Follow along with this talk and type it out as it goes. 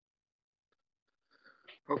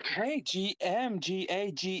Okay, GM, GA,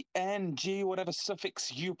 GNG, whatever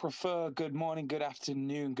suffix you prefer. Good morning, good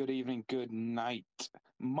afternoon, good evening, good night.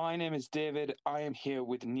 My name is David. I am here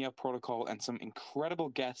with Nia Protocol and some incredible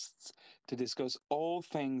guests to discuss all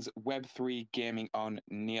things Web3 gaming on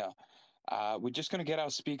Nia. We're just going to get our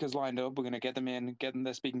speakers lined up. We're going to get them in, get them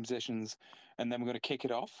their speaking positions, and then we're going to kick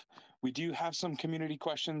it off. We do have some community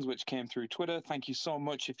questions which came through Twitter. Thank you so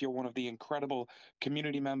much if you're one of the incredible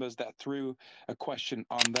community members that threw a question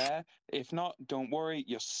on there. If not, don't worry,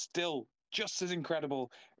 you're still just as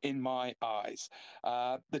incredible in my eyes.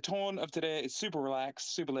 The tone of today is super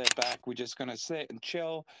relaxed, super laid back. We're just going to sit and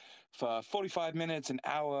chill for 45 minutes, an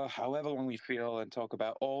hour, however long we feel, and talk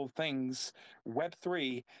about all things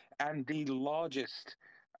Web3 and the largest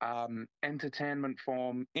entertainment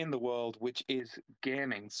form in the world, which is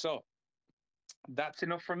gaming. So, that's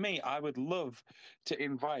enough from me. I would love to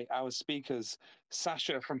invite our speakers,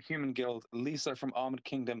 Sasha from Human Guild, Lisa from Armored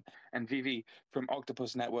Kingdom, and Vivi from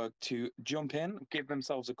Octopus Network, to jump in, give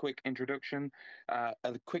themselves a quick introduction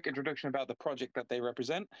about the project that they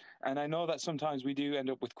represent. And I know that sometimes we do end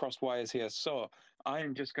up with crossed wires here, so I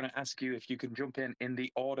am just going to ask you if you can jump in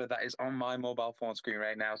the order that is on my mobile phone screen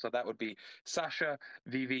right now. So that would be Sasha,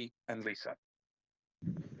 Vivi, and Lisa.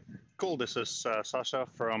 Cool. This is Sasha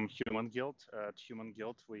from Human Guild. At Human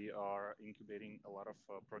Guild, we are incubating a lot of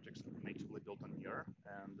projects natively built on Near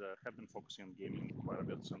and have been focusing on gaming quite a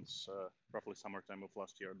bit since roughly summertime of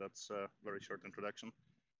last year. That's a very short introduction.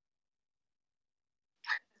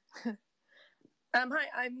 Hi,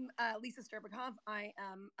 I'm Lisa Sterbakov. I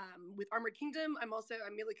am with Armored Kingdom. I'm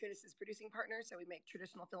Mila Kunis's producing partner, so we make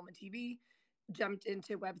traditional film and TV. Jumped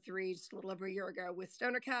into Web3 just a little over a year ago with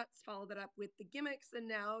Stoner Cats, followed it up with the gimmicks, and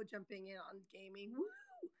now jumping in on gaming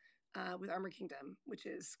with Armored Kingdom, which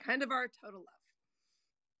is kind of our total love.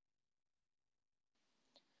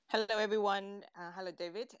 Hello, everyone. Hello,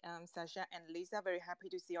 David, Sasha, and Lisa. Very happy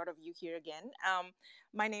to see all of you here again.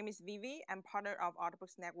 My name is Vivi. I'm partner of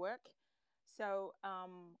Octopus Network. So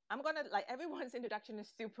I'm gonna, like, everyone's introduction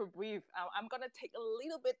is super brief. I'm gonna take a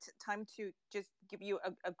little bit time to just give you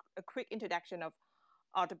a quick introduction of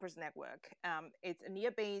Octopus Network. It's a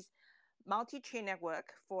near-based multi-chain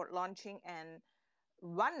network for launching and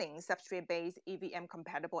running substrate-based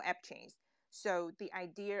EVM-compatible app chains. So the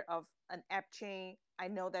idea of an app chain, I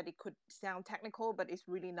know that it could sound technical, but it's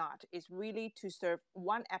really not. It's really to serve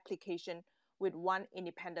one application with one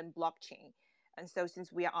independent blockchain. And so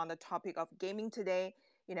since we are on the topic of gaming today,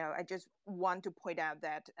 I just want to point out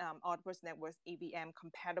that Octopus Network's EVM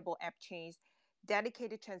compatible app chains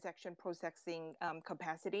dedicated transaction processing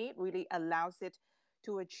capacity really allows it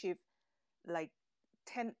to achieve like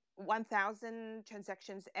 1,000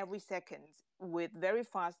 transactions every second with very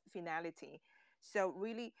fast finality. So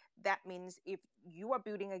really, that means if you are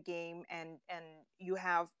building a game and you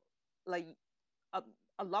have like a,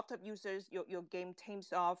 a lot of users, your game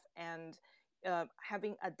takes off, and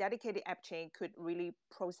having a dedicated app chain could really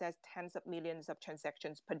process tens of millions of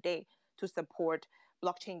transactions per day to support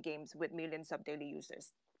blockchain games with millions of daily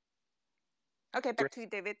users. Okay, back to you,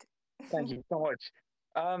 David. Thank you so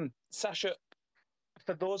much. Sasha,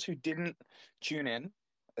 for those who didn't tune in,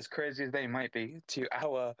 as crazy as they might be, to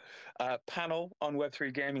our panel on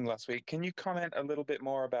Web3 Gaming last week, can you comment a little bit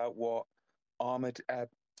more about Armored,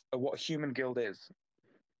 what Human Guild is?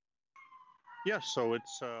 Yeah, so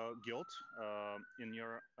it's a guild in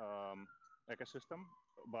your ecosystem,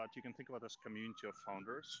 but you can think of it as community of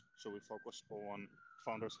founders. So we focus on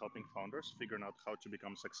founders helping founders figuring out how to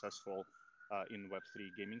become successful in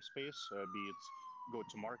Web3 gaming space, be it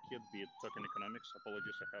go-to-market, be it token economics.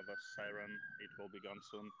 Apologies, I have a siren. It will be gone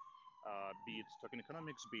soon. Be it token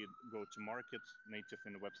economics, be it go-to-market, native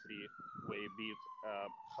in the Web3 way, be it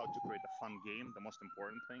how to create a fun game, the most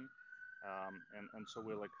important thing. And so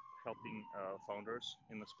we're like helping founders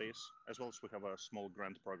in the space, as well as we have a small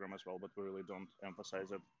grant program as well, but we really don't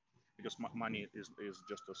emphasize it because money is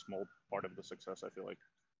just a small part of the success, I feel like.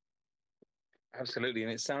 Absolutely,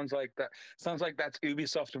 and it sounds like that's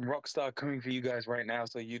Ubisoft and Rockstar coming for you guys right now,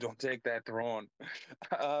 so you don't take their throne.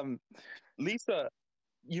 Lisa,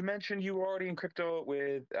 you mentioned you were already in crypto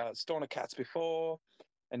with Stoner Cats before,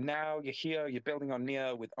 and now you're here, you're building on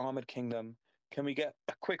Nia with Armored Kingdom. Can we get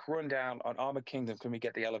a quick rundown on Armored Kingdom? Can we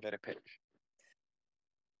get the elevator pitch?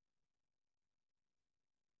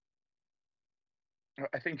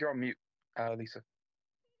 I think you're on mute, Lisa.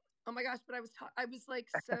 Oh my gosh, but I was like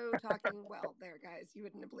so talking well there, guys. You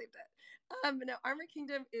wouldn't have believed it. No, Armored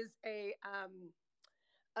Kingdom is a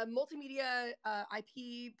multimedia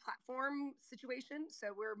IP platform situation.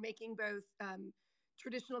 So we're making both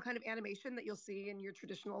traditional kind of animation that you'll see in your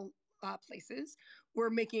traditional places. We're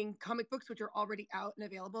making comic books, which are already out and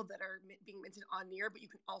available, that are being minted on Near, but you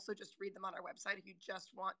can also just read them on our website if you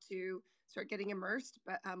just want to start getting immersed.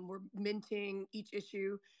 But we're minting each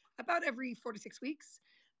issue about every 4 to 6 weeks.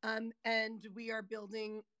 And we are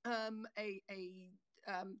building a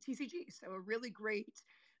TCG, so a really great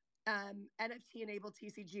NFT enabled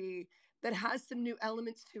TCG that has some new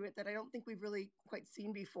elements to it that I don't think we've really quite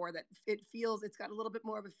seen before. That it's got a little bit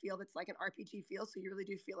more of a feel that's like an RPG feel. So you really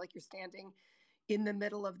do feel like you're standing in the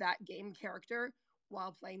middle of that game character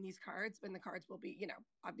while playing these cards. And the cards will be,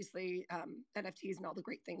 obviously NFTs and all the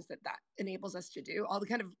great things that enables us to do, all the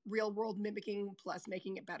kind of real world mimicking plus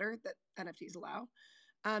making it better that NFTs allow.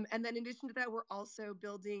 And then in addition to that, we're also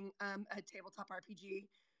building a tabletop RPG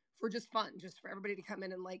for just fun, just for everybody to come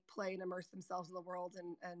in and like play and immerse themselves in the world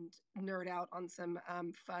and nerd out on some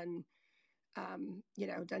fun,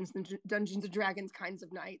 Dungeons and Dragons kinds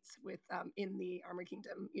of nights with in the Armored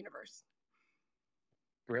Kingdom universe.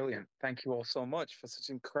 Brilliant. Thank you all so much for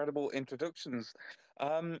such incredible introductions.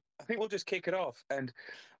 I think we'll just kick it off. And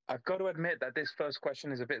I've got to admit that this first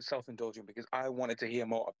question is a bit self-indulgent because I wanted to hear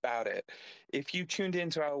more about it. If you tuned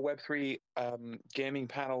into our Web3 gaming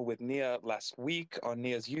panel with Nia last week on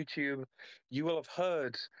Nia's YouTube, you will have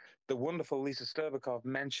heard the wonderful Lisa Sterbakov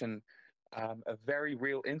mention a very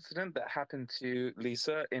real incident that happened to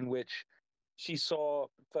Lisa, in which she saw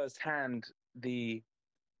firsthand the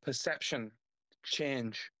perception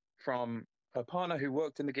change from her partner who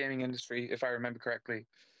worked in the gaming industry, if I remember correctly.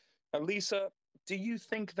 Lisa, do you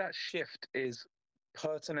think that shift is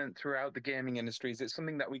pertinent throughout the gaming industry? Is it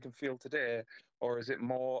something that we can feel today, or is it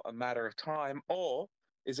more a matter of time, or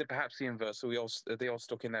is it perhaps the inverse? So they all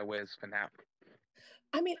stuck in their ways for now?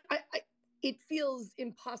 I mean, it feels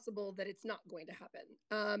impossible that it's not going to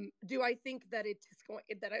happen. Do I think that it's going?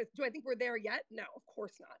 Do I think we're there yet? No, of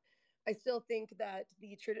course not. I still think that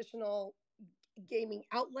the traditional gaming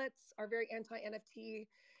outlets are very anti-NFT,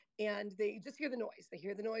 and they just hear the noise. They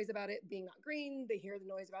hear the noise about it being not green. They hear the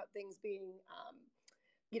noise about things being,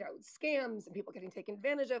 scams and people getting taken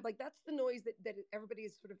advantage of. Like that's the noise that everybody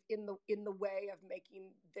is sort of in the way of making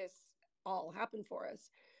this all happen for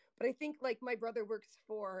us. But I think like my brother works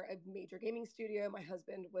for a major gaming studio. My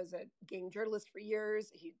husband was a game journalist for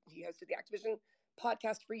years. He hosted the Activision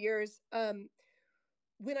podcast for years.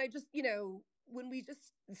 When I just, when we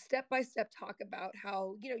just step by step talk about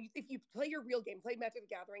how, if you play your real game, play Magic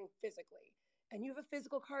the Gathering physically, and you have a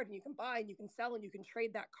physical card and you can buy and you can sell and you can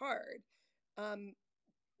trade that card,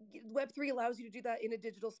 Web3 allows you to do that in a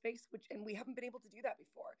digital space, and we haven't been able to do that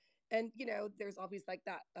before. And, there's always like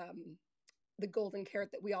that, the golden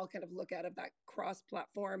carrot that we all kind of look at of that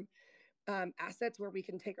cross-platform assets where we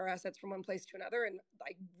can take our assets from one place to another. And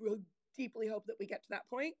I really deeply hope that we get to that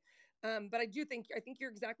point. But I think you're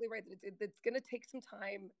exactly right that it's going to take some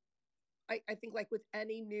time. I think like with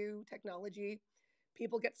any new technology,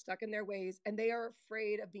 people get stuck in their ways and they are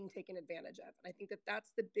afraid of being taken advantage of. And I think that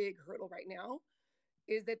that's the big hurdle right now,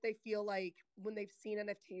 is that they feel like when they've seen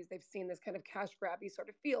NFTs, they've seen this kind of cash grabby sort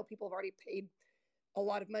of feel. People have already paid a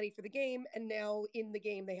lot of money for the game, and now in the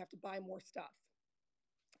game they have to buy more stuff.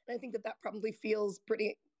 And I think that probably feels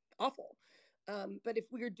pretty awful. But if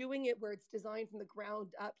we're doing it where it's designed from the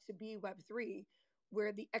ground up to be Web3,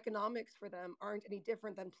 where the economics for them aren't any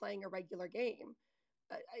different than playing a regular game,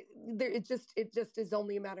 it just is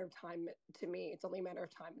only a matter of time. To me, it's only a matter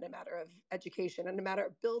of time and a matter of education and a matter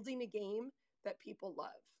of building a game that people love.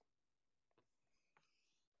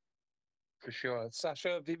 For sure.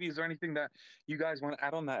 Sasha, Vivi, is there anything that you guys want to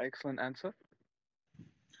add on that excellent answer?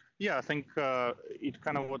 Yeah, I think it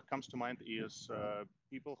kind of what comes to mind is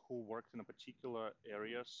people who worked in a particular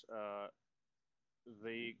areas.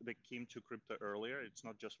 They came to crypto earlier. It's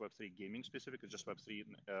not just Web3 gaming specific. It's just Web3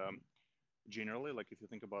 generally. Like if you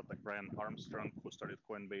think about like Brian Armstrong, who started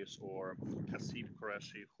Coinbase, or Haseeb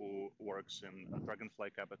Qureshi, who works in Dragonfly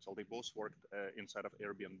Capital, they both worked inside of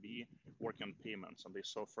Airbnb, working on payments, and they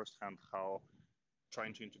saw firsthand how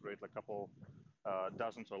trying to integrate like a couple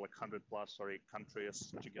dozens or like 100 plus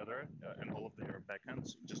countries together and all of their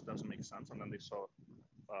backends just doesn't make sense. And then they saw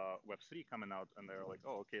Web3 coming out, and they're like,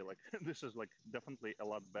 oh, okay, like this is like definitely a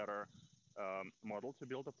lot better model to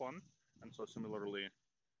build upon. And so similarly,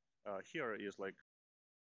 here is like,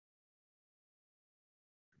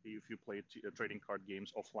 if you play trading card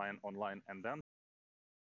games offline, online, and then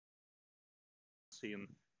see in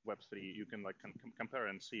Web3, you can like compare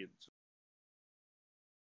and see it.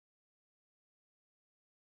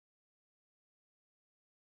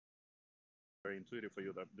 Very intuitive for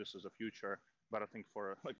you that this is a future, but I think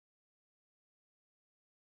for like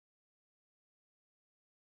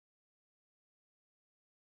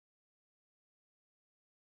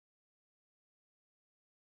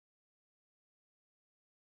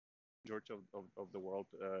majority of the world,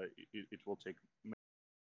 it will take many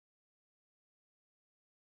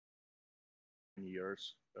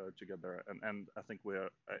years to get there. And I think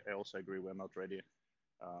I also agree we're not ready.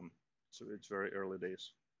 So it's very early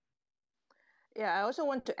days. Yeah, I also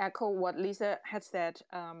want to echo what Lisa had said.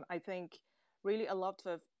 I think really a lot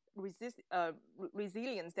of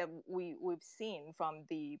resilience that we've seen from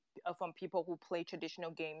from people who play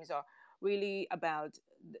traditional games are really about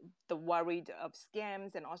the worried of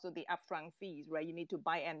scams and also the upfront fees, right? You need to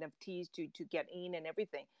buy NFTs to get in and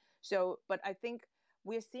everything. So, but I think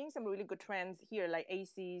we're seeing some really good trends here, like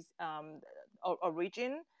AC's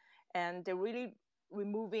Origin, and they're really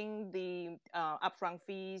removing the upfront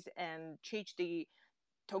fees and change the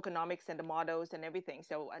tokenomics and the models and everything.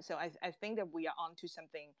 So I think that we are onto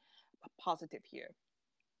something positive here.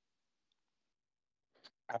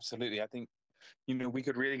 Absolutely. I think, we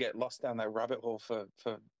could really get lost down that rabbit hole for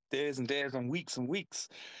days and days and weeks.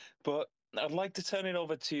 But I'd like to turn it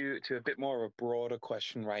over to a bit more of a broader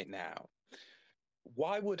question right now.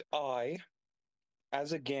 Why would I,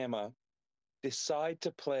 as a gamer, decide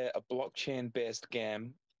to play a blockchain-based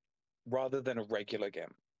game rather than a regular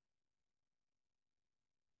game?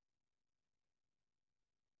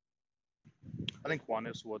 I think one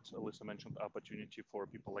is what Alyssa mentioned, opportunity for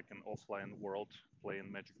people like an offline world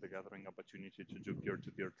playing Magic the Gathering, opportunity to do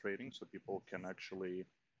peer-to-peer trading so people can actually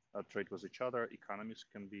trade with each other. Economies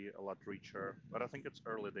can be a lot richer, but I think it's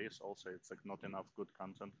early days also. It's like not enough good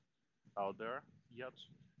content out there yet.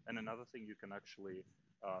 And another thing, you can actually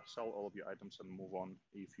sell all of your items and move on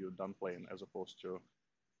if you're done playing, as opposed to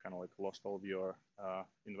kind of like lost all of your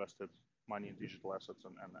invested money in digital assets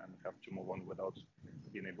and have to move on without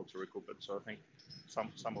being able to recoup it. So I think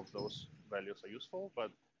some of those values are useful,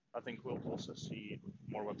 but I think we'll also see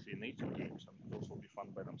more Web3 native games, and those will be fun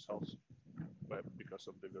by themselves, but because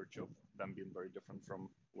of the virtue of them being very different from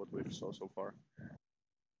what we've saw so far.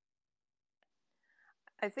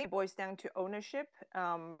 I think it boils down to ownership.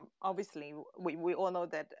 Obviously, we all know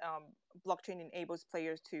that blockchain enables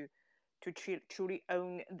players to truly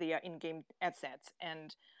own their in-game assets.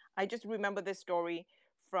 And I just remember this story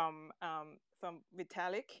from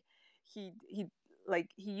Vitalik. He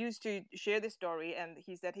used to share this story, and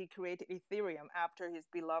he said he created Ethereum after his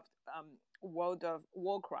beloved World of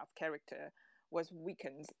Warcraft character was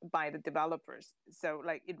weakened by the developers. So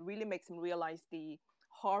like it really makes him realize the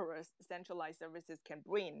horrors centralized services can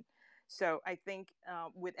bring. So I think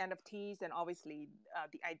with NFTs and obviously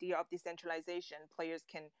the idea of decentralization, players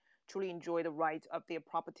can truly enjoy the rights of their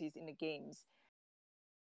properties in the games.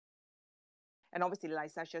 And obviously,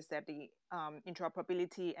 like Sasha said, the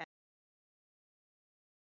interoperability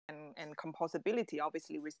and composability,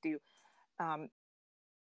 obviously, we're still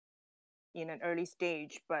in an early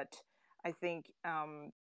stage, but I think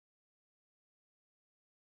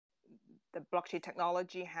the blockchain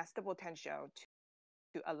technology has the potential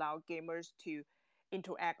to allow gamers to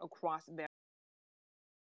interact across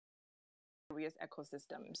various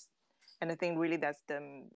ecosystems. And I think really that's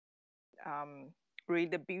the really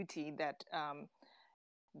the beauty that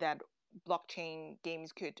that blockchain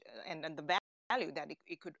games could and the value that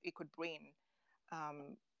it could bring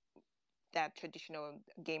that traditional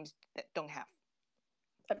games that don't have.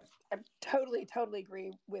 I totally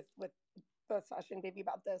agree with both Sasha and Baby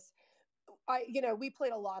about this. We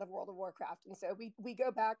played a lot of World of Warcraft, and so we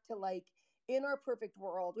go back to like in our perfect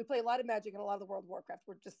world, we play a lot of Magic and a lot of the World of Warcraft.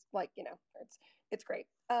 We're just like it's great.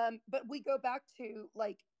 But we go back to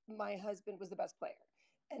like my husband was the best player,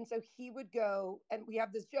 and so he would go, and we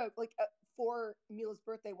have this joke like for Mila's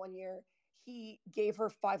birthday one year, he gave her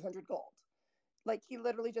 500 gold. Like he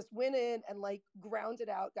literally just went in and like ground it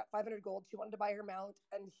out, got 500 gold. She wanted to buy her mount,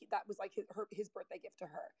 and that was like his birthday gift to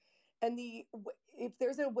her. And if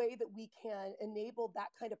there's a way that we can enable that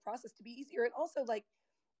kind of process to be easier, and also like,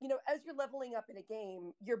 as you're leveling up in a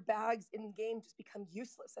game, your bags in game just become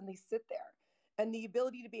useless and they sit there. And the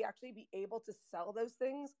ability to be able to sell those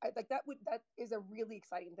things, that is a really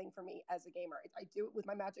exciting thing for me as a gamer. I do it with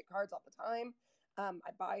my Magic cards all the time.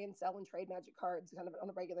 I buy and sell and trade Magic cards kind of on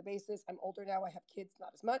a regular basis. I'm older now; I have kids, not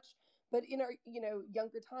as much. But in our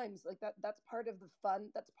younger times, like that's part of the fun.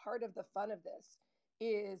 That's part of the fun of this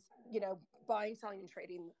is buying, selling, and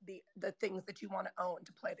trading the things that you want to own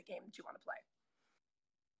to play the game that you want to play.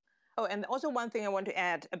 Oh, and also one thing I want to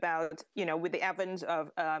add about, with the advent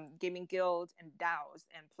of gaming guilds and DAOs,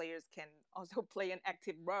 and players can also play an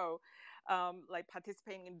active role, like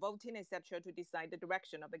participating in voting, etc., to decide the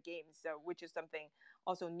direction of the game. So, which is something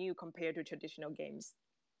also new compared to traditional games.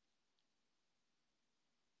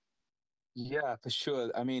 Yeah, for sure.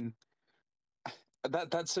 I mean,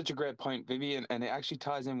 That's such a great point, Vivian, and it actually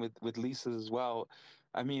ties in with Lisa's as well.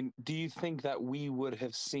 I mean, do you think that we would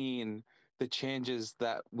have seen the changes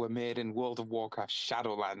that were made in World of Warcraft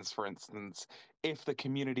Shadowlands, for instance, if the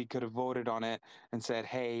community could have voted on it and said,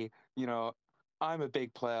 "Hey, I'm a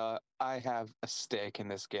big player. I have a stake in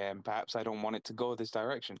this game. Perhaps I don't want it to go this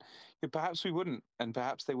direction." Perhaps we wouldn't, and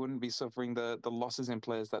perhaps they wouldn't be suffering the losses in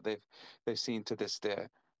players that they've seen to this day.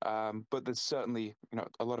 But there's certainly,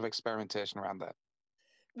 a lot of experimentation around that.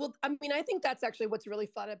 Well, I mean, I think that's actually what's really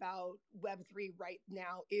fun about Web3 right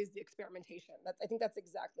now is the experimentation. I think that's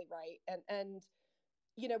exactly right. And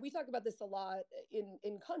we talk about this a lot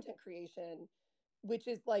in content creation, which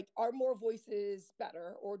is like, are more voices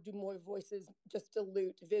better, or do more voices just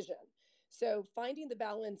dilute vision? So finding the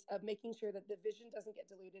balance of making sure that the vision doesn't get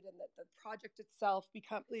diluted and that the project itself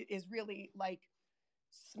is really like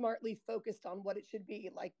smartly focused on what it should be.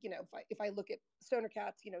 Like, if I look at Stoner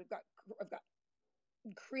Cats, I've got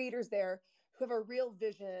creators there who have a real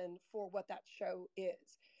vision for what that show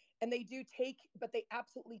is. And but they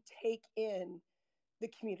absolutely take in the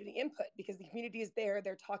community input, because the community is there,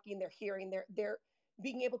 they're talking, they're hearing, they're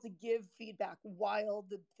being able to give feedback while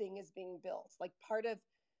the thing is being built. Like part of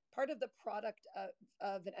the product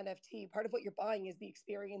of an NFT, part of what you're buying is the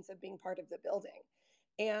experience of being part of the building.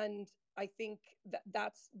 And I think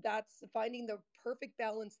that's finding the perfect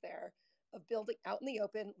balance there of building out in the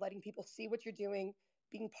open, letting people see what you're doing,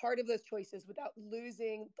 being part of those choices without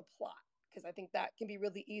losing the plot. Because I think that can be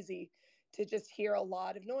really easy to just hear a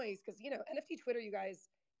lot of noise. Because, NFT Twitter, you guys,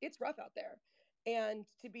 it's rough out there. And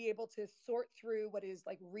to be able to sort through what is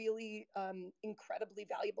like really incredibly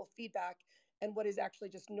valuable feedback and what is actually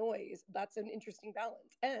just noise, that's an interesting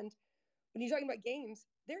balance. And when you're talking about games,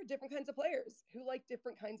 there are different kinds of players who like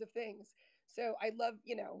different kinds of things. So I love,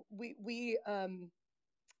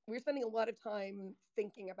 we're spending a lot of time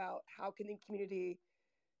thinking about how can the community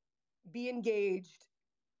be engaged,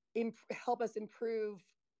 help us improve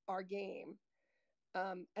our game,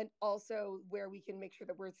 and also where we can make sure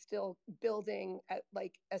that we're still building at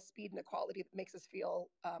like a speed and a quality that makes us feel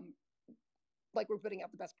like we're putting out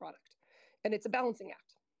the best product. And it's a balancing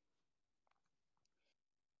act.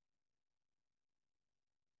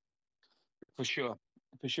 For sure,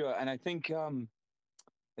 for sure. And I think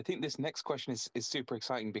this next question is super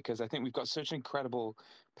exciting because I think we've got such an incredible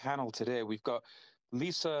panel today. We've got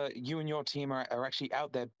Lisa, you and your team are actually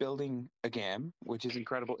out there building a game, which is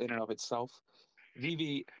incredible in and of itself.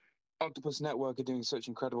 Vivi, Octopus Network are doing such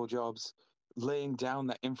incredible jobs laying down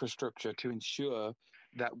that infrastructure to ensure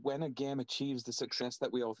that when a game achieves the success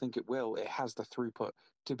that we all think it will, it has the throughput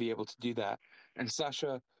to be able to do that. And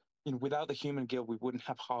Sasha, without the human guild, we wouldn't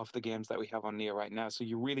have half the games that we have on Nia right now. So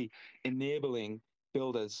you're really enabling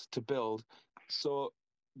builders to build. So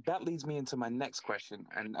that leads me into my next question,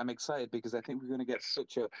 and I'm excited because I think we're going to get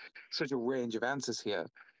such a range of answers here.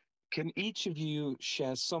 Can each of you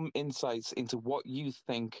share some insights into what you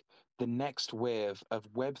think the next wave of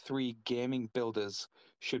Web3 gaming builders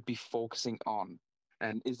should be focusing on?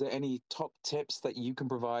 And is there any top tips that you can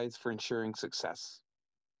provide for ensuring success?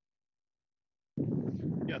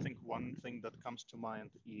 Yeah, I think one thing that comes to mind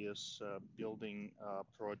is building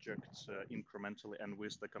projects incrementally and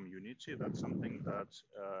with the community. That's something that,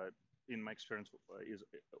 in my experience,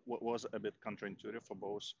 was a bit counterintuitive for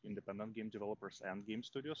both independent game developers and game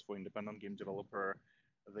studios. For independent game developer,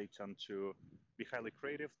 they tend to be highly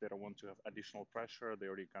creative. They don't want to have additional pressure. They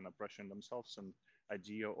already kind of pressuring themselves, and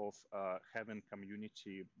idea of having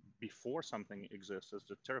community before something exists is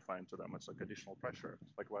just terrifying to them. It's like additional pressure.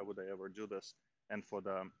 It's like, why would I ever do this? And for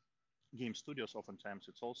the game studios, oftentimes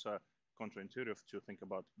it's also counterintuitive to think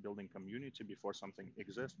about building community before something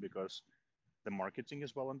exists, because the marketing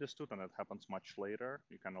is well understood and it happens much later.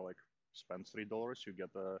 You kind of like spend $3, you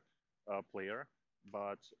get the player.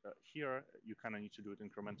 But here, you kind of need to do it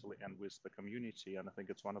incrementally and with the community. And I think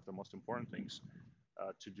it's one of the most important things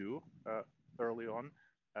to do early on.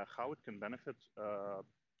 How it can benefit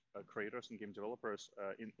creators and game developers.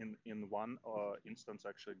 In one instance,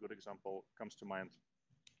 actually, a good example comes to mind.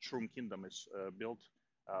 Shroom Kingdom is built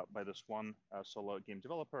by this one solo game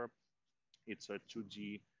developer. It's a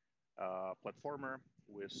 2D platformer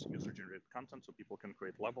with user-generated content, so people can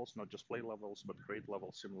create levels, not just play levels, but create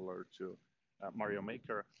levels similar to Mario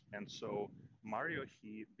Maker. And so Mario,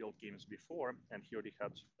 he built games before, and he already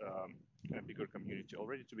had a bigger community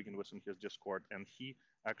already to begin with in his Discord. And he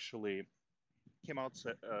actually came out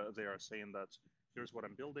there saying that here's what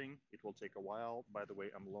I'm building. It will take a while. By the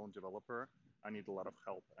way, I'm a lone developer. I need a lot of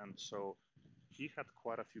help. And so he had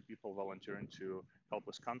quite a few people volunteering to help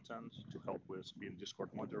with content, to help with being Discord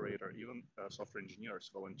moderator, even software engineers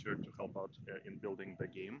volunteered to help out in building the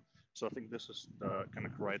game. So I think this is the kind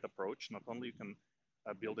of right approach. Not only you can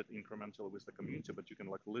build it incrementally with the community, but you can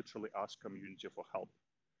like literally ask community for help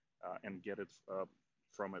and get it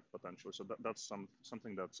from it potentially. So that's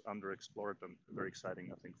something that's underexplored and very exciting,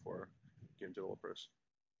 I think, for game developers.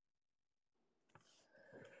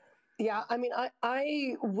 Yeah, I mean,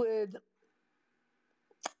 I would.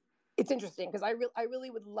 It's interesting because I really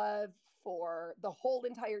would love for the whole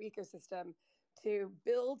entire ecosystem to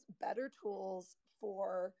build better tools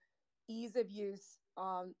for ease of use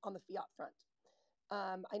on the fiat front.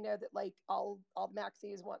 I know that like all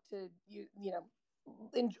maxis want to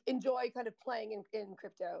enjoy kind of playing in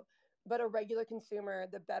crypto, but a regular consumer,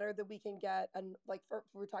 the better that we can get, and like for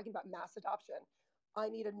we're talking about mass adoption, I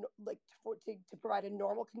need to provide a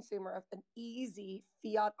normal consumer an easy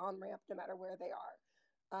fiat on ramp no matter where they are.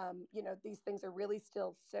 These things are really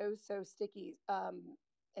still so sticky,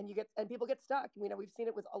 and people get stuck. We've seen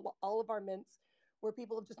it with all of our mints where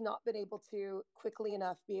people have just not been able to quickly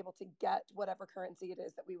enough be able to get whatever currency it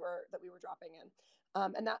is that we were dropping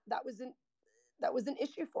in, and that was an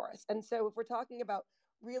issue for us. And so if we're talking about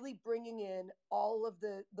really bringing in all of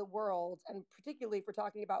the world, and particularly if we're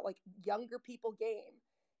talking about like younger people game,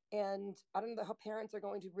 and I don't know how parents are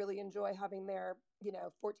going to really enjoy having their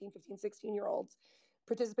 14, 15, 16 year olds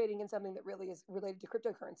participating in something that really is related to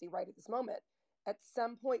cryptocurrency right at this moment. At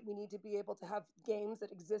some point we need to be able to have games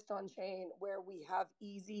that exist on chain where we have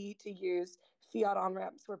easy to use fiat on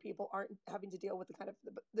ramps where people aren't having to deal with the kind of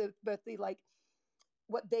the like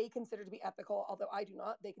what they consider to be ethical, although I do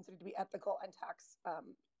not, they consider to be ethical and tax,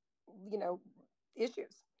 you know,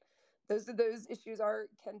 issues. Those issues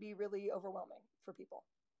can be really overwhelming for people.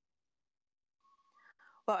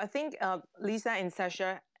 Well, I think Lisa and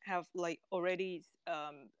Sasha have like already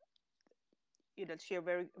share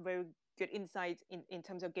very very good insights in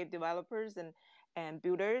terms of game developers and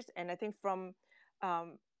builders. And I think from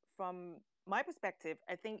my perspective,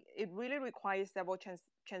 I think it really requires several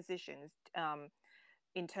transitions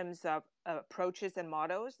in terms of approaches and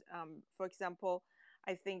models. For example,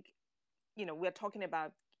 I think we're talking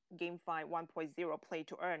about GameFi 1.0 play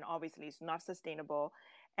to earn. Obviously, it's not sustainable,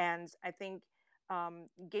 and I think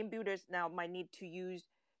game builders now might need to use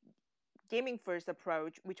gaming first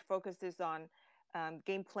approach, which focuses on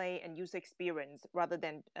gameplay and user experience rather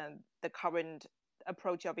than the current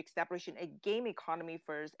approach of establishing a game economy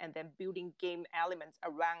first and then building game elements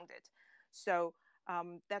around it. So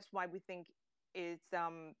that's why we think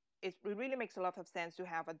it really makes a lot of sense to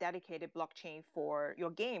have a dedicated blockchain for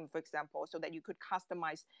your game, for example, so that you could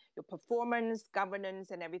customize your performance,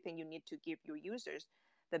 governance, and everything you need to give your users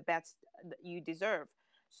the best that you deserve.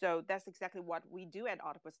 So that's exactly what we do at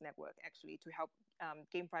Octopus Network, actually, to help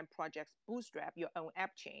GameFi projects bootstrap your own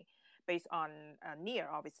app chain based on Near,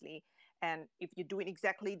 obviously. And if you're doing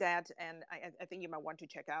exactly that, and I think you might want to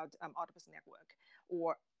check out Octopus Network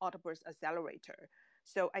or Octopus Accelerator.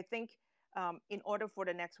 So I think in order for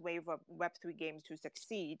the next wave of Web3 games to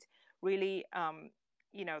succeed, really,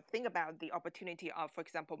 think about the opportunity of, for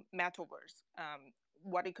example, Metaverse,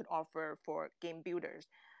 what it could offer for game builders.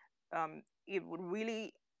 It would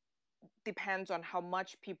really depends on how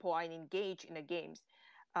much people are engaged in the games,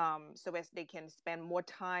 so as they can spend more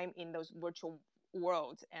time in those virtual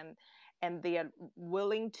worlds, and they are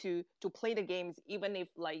willing to play the games even if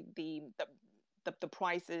like the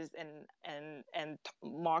prices and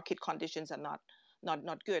market conditions are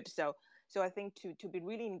not good. So I think to be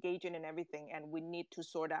really engaging in everything, and we need to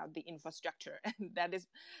sort out the infrastructure, and that's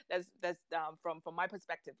from my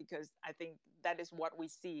perspective, because I think that is what we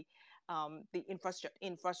see. The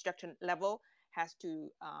infrastructure level has to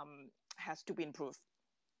be improved.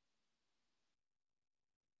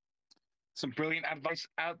 Some brilliant advice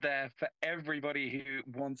out there for everybody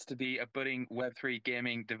who wants to be a budding Web3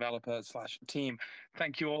 gaming developer slash team.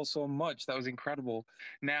 Thank you all so much. That was incredible.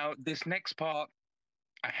 Now, this next part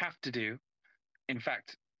I have to do. In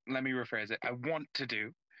fact, let me rephrase it. I want to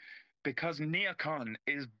do, because NeoCon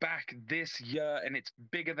is back this year and it's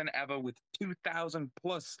bigger than ever with 2,000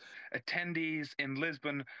 plus attendees in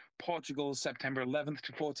Lisbon, Portugal, September 11th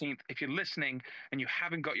to 14th. If you're listening and you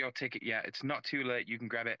haven't got your ticket yet, it's not too late. You can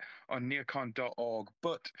grab it on neocon.org.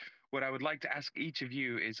 But what I would like to ask each of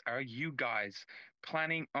you is, are you guys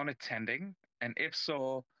planning on attending? And if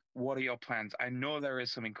so, what are your plans? I know there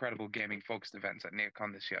is some incredible gaming focused events at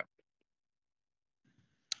NeoCon this year.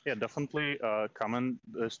 Yeah, definitely coming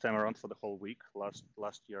this time around for the whole week. Last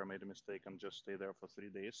year I made a mistake and just stayed there for 3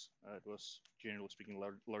 days. It was, generally speaking,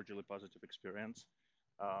 largely positive experience.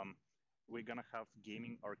 we're gonna have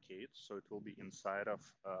gaming arcades, so it will be inside of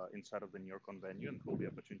the NearCon venue, and it will be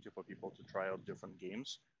an opportunity for people to try out different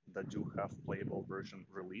games that do have playable version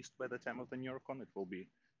released by the time of the NearCon. It will be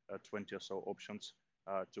 20 or so options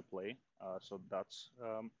to play, so that's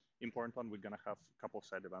important one. We're gonna have a couple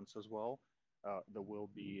side events as well. There will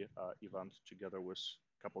be event together with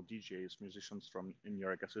a couple DJs, musicians from in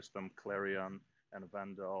your ecosystem, Clarion and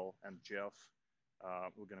Vandal and Jeff.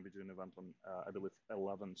 We're going to be doing an event on, I believe,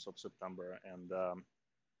 11th of September. And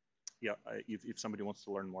yeah, if somebody wants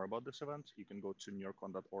to learn more about this event, you can go to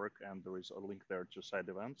newyorkon.org, and there is a link there to side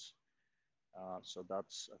events. So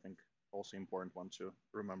that's, I think, also important one to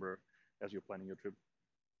remember as you're planning your trip.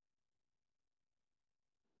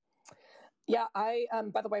 Yeah,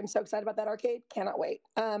 by the way, I'm so excited about that arcade. Cannot wait.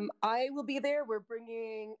 I will be there. We're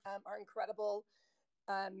bringing our incredible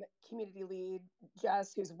community lead,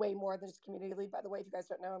 Jess, who's way more than just community lead, by the way. If you guys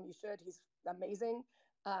don't know him, you should. He's amazing.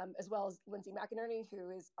 As well as Lindsay McInerney, who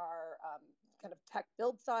is our kind of tech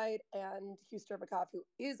build side, and Hugh Sterbakov, who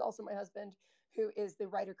is also my husband, who is the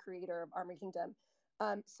writer-creator of Armored Kingdom.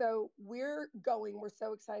 So we're going. We're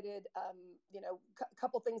so excited. A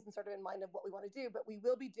couple things in sort of in mind of what we want to do, but we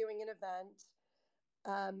will be doing an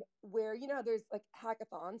event where there's like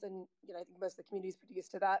hackathons, and I think most of the community's pretty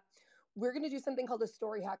used to that. We're going to do something called a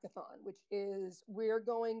story hackathon, which is we're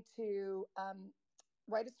going to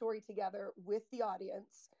write a story together with the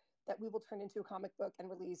audience that we will turn into a comic book and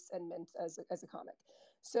release and mint as a comic.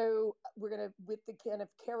 So we're going to, with the kind of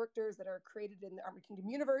characters that are created in the Armored Kingdom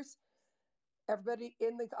universe, everybody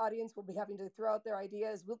in the audience will be having to throw out their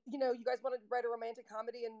ideas. You guys want to write a romantic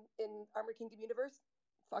comedy in Armored Kingdom universe?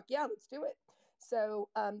 Fuck yeah, let's do it. So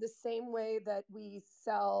the same way that we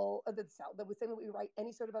the same way we write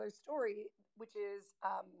any sort of other story, which is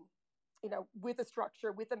with a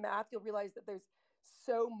structure, with a math, you'll realize that there's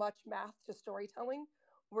so much math to storytelling.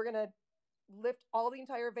 We're gonna lift all the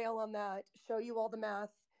entire veil on that, show you all the math,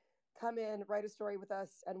 come in, write a story with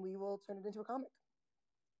us, and we will turn it into a comic.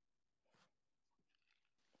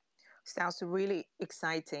 Sounds really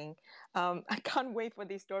exciting. I can't wait for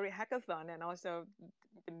the story hackathon and also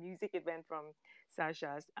the music event from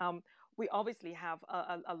Sasha's. We obviously have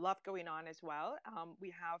a lot going on as well.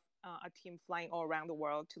 We have a team flying all around the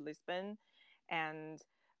world to Lisbon, and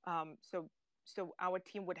so our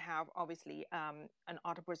team would have obviously an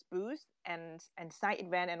Autobus booth and side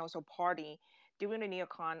event and also party during the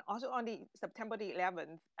NeoCon. Also on the September the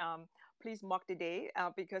 11th, please mark the day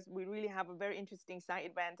because we really have a very interesting side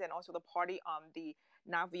event and also the party on the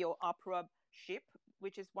Navio Opera ship,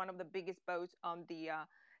 which is one of the biggest boats on the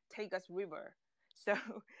Tagus River. So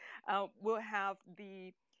we'll have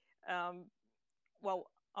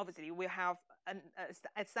obviously we'll have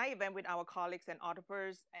a side event with our colleagues and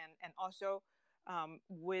Autopers and also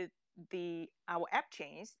with our app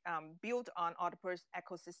chains built on Autopers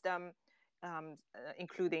ecosystem,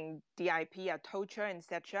 including DIP, Atocha,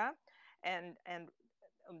 etc. And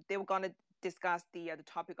they were going to discuss the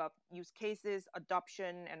topic of use cases,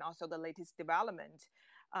 adoption, and also the latest development.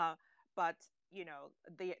 But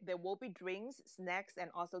there will be drinks, snacks,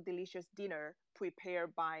 and also delicious dinner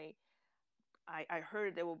prepared by. I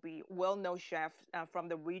heard there will be well-known chefs from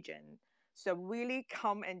the region. So really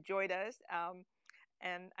come and join us.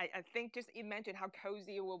 And I think just imagine how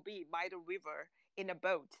cozy it will be by the river in a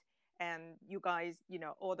boat. And you guys,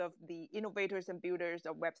 all of the innovators and builders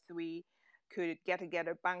of Web3 could get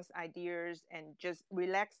together, bounce ideas, and just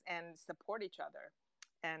relax and support each other.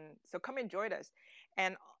 And so come and join us.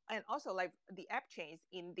 And also like the app chains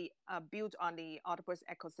in the built on the Autobus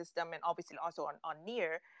ecosystem and obviously also on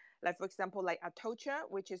Near. Like for example, like Atocha,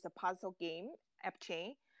 which is a puzzle game app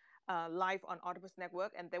chain, live on Autobus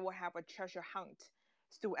Network, and they will have a treasure hunt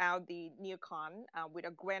throughout the NeoCon with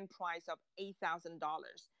a grand prize of $8,000.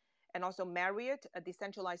 And also Marriott, a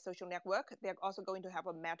decentralized social network, they're also going to have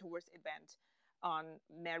a metaverse event on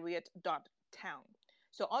Marriott.town.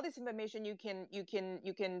 So all this information you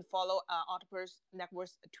can follow Autobus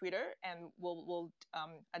Network's Twitter, and we'll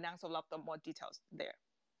announce a lot of more details there.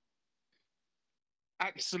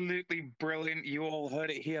 Absolutely brilliant. You all heard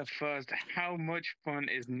it here first. How much fun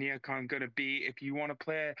is NearCon going to be? If you want to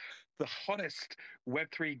play the hottest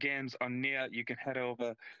Web3 games on Near, you can head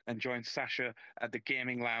over and join Sasha at the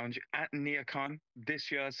Gaming Lounge at NearCon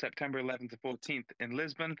this year, September 11th to 14th in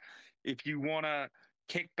Lisbon. If you want to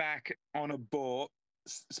kick back on a boat,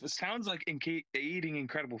 sounds like eating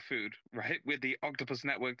incredible food, right? With the Octopus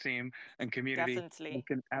Network team and community, Definitely. you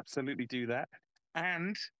can absolutely do that.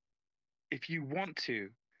 And if you want to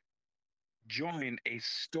join a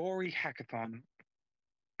story hackathon,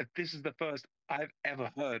 this is the first I've ever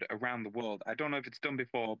heard around the world. I don't know if it's done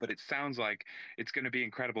before, but it sounds like it's going to be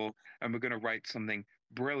incredible, and we're going to write something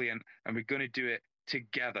brilliant, and we're going to do it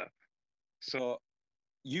together. So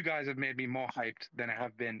you guys have made me more hyped than I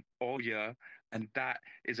have been all year, and that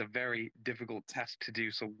is a very difficult task to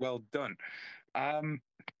do. So well done. Um,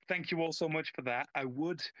 Thank you all so much for that. I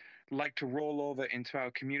would like to roll over into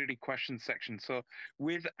our community questions section. So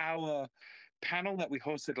with our panel that we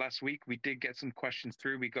hosted last week, we did get some questions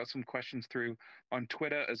through. We got some questions through on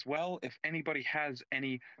Twitter as well. If anybody has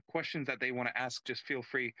any questions that they want to ask, just feel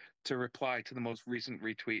free to reply to the most recent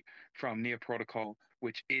retweet from Near Protocol,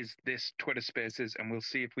 which is this Twitter Spaces, and we'll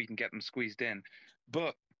see if we can get them squeezed in.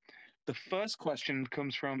 But the first question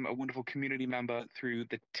comes from a wonderful community member through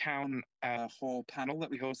the town hall panel that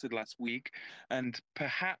we hosted last week. And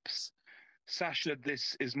perhaps, Sasha,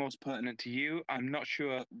 this is most pertinent to you. I'm not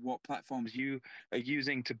sure what platforms you are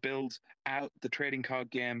using to build out the trading card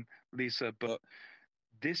game, Lisa, but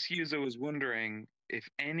this user was wondering if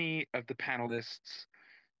any of the panelists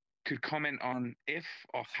could comment on if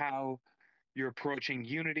or how you're approaching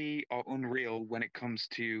Unity or Unreal when it comes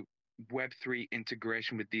to Web3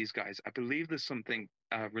 integration with these guys. I believe there's something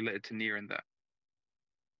related to Near in there.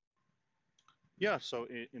 Yeah, so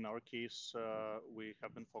in our case, we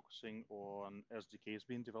have been focusing on SDKs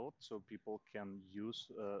being developed so people can use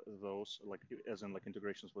those, like as in like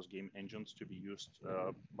integrations with game engines to be used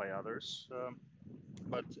by others.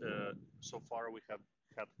 But so far we have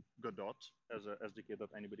had Godot as a SDK that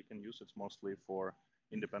anybody can use. It's mostly for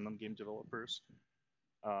independent game developers.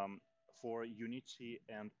 For Unity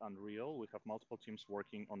and Unreal, we have multiple teams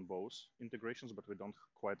working on both integrations, but we don't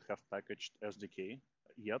quite have packaged SDK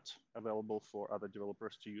yet available for other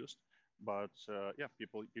developers to use. But yeah,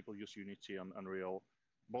 people use Unity and Unreal,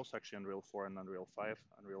 both actually Unreal 4 and Unreal 5.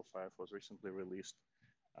 Unreal 5 was recently released,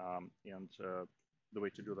 and the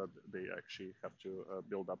way to do that, they actually have to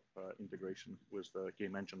build up integration with the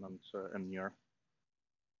game engine and Near.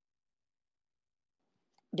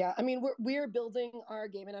 Yeah, I mean, we're building our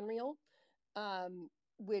game in Unreal,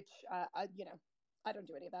 which I don't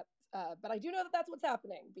do any of that, but I do know that that's what's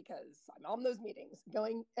happening because I'm on those meetings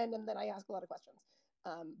going, and then I ask a lot of questions.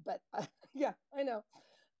 But yeah, I know.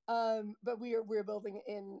 But we're building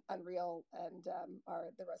in Unreal, and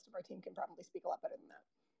the rest of our team can probably speak a lot better than that.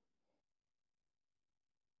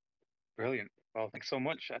 Brilliant. Well, thanks so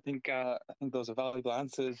much. I think those are valuable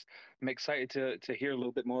answers. I'm excited to hear a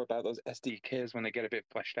little bit more about those SDKs when they get a bit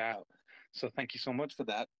fleshed out. So thank you so much for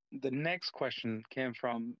that. The next question came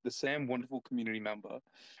from the same wonderful community member,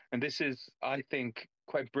 and this is, I think,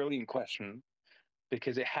 quite a brilliant question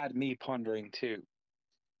because it had me pondering too.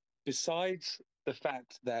 Besides the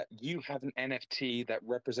fact that you have an NFT that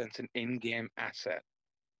represents an in-game asset,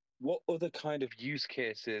 what other kind of use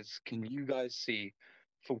cases can you guys see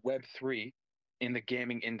for Web3 in the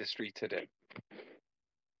gaming industry today?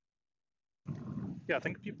 Yeah, I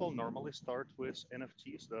think people normally start with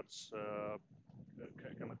NFTs. That's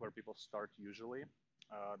kind of where people start usually.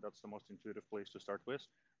 That's the most intuitive place to start with.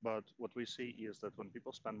 But what we see is that when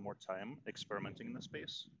people spend more time experimenting in the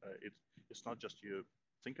space, it's not just you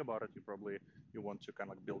think about it. You want to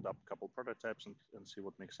kind of build up a couple prototypes and see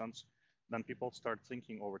what makes sense. Then people start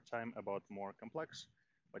thinking over time about more complex,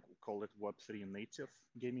 like we call it Web3 native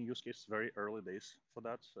gaming use cases. Very early days for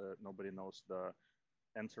that. Nobody knows the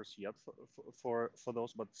answers yet for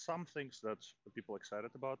those, but some things that people are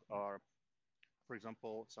excited about are, for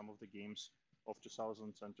example, some of the games of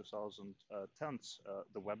 2000s and 2010s,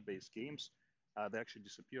 the web-based games, they actually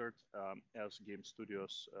disappeared as game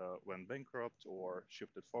studios went bankrupt or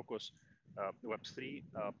shifted focus. Web3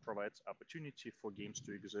 provides opportunity for games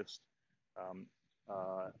to exist um,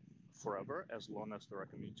 forever, as long as there are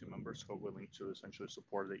community members who are willing to essentially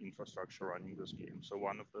support the infrastructure running this game. So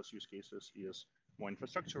one of those use cases is more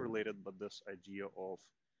infrastructure related, but this idea of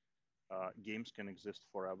games can exist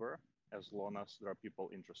forever as long as there are people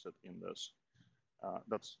interested in this.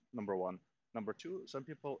 That's number one. Number two, some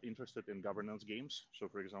people interested in governance games. So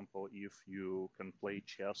for example, if you can play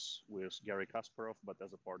chess with Gary Kasparov, but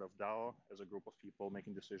as a part of DAO, as a group of people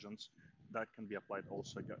making decisions, that can be applied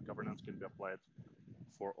also. Governance can be applied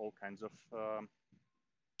for all kinds of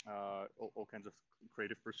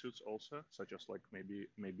creative pursuits also, such as like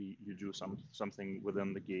maybe you do something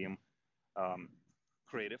within the game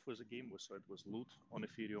creative with a game. So it was Loot on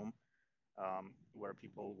Ethereum, where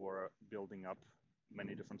people were building up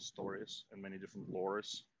many different stories and many different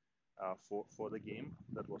lores for the game.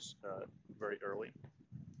 That was very early.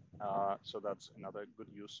 So that's another good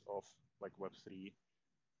use of like Web3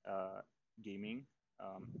 gaming.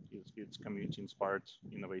 It's community-inspired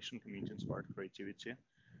innovation, community-inspired creativity.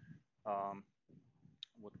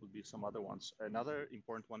 what would be some other ones? Another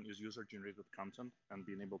important one is user-generated content and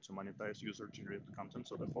being able to monetize user-generated content.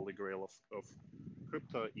 So the holy grail of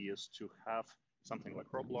crypto is to have something like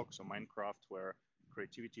Roblox or Minecraft where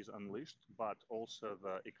creativity is unleashed, but also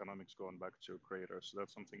the economics going back to creators. So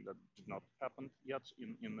that's something that did not happen yet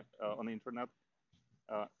on the internet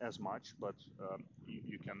as much, but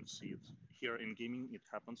you can see it here in gaming. It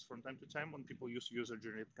happens from time to time when people use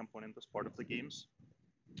user-generated component as part of the games.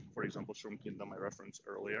 For example, Shroom Kingdom I referenced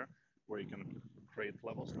earlier, where you can create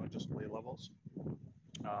levels, not just play levels.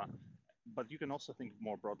 But you can also think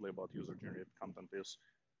more broadly about user-generated content is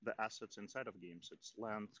the assets inside of games. It's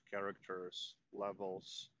land, characters,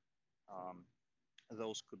 levels.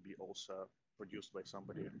 Those could be also produced by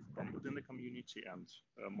somebody from within the community and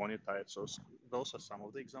monetized. So those are some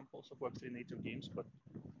of the examples of Web3 native games, but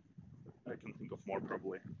I can think of more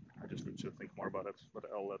probably. I just need to think more about it, but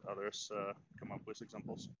I'll let others come up with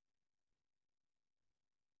examples.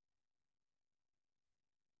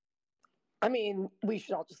 I mean, we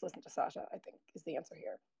should all just listen to Sasha, I think, is the answer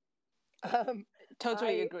here.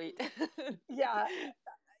 Totally agreed. Yeah.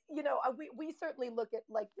 You know, we certainly look at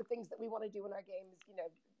like the things that we want to do in our games, you know,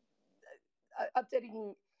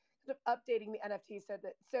 updating the NFT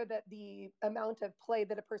so that the amount of play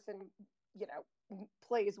that a person, you know,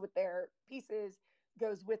 plays with their pieces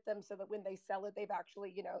goes with them, so that when they sell it, they've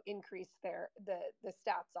actually, you know, increased the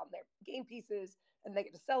stats on their game pieces, and they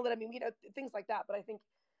get to sell it. I mean, you know, things like that. But I think,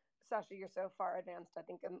 Sasha, you're so far advanced, I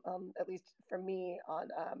think, at least for me,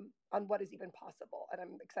 on what is even possible, and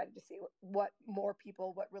I'm excited to see what more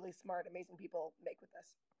people, what really smart, amazing people make with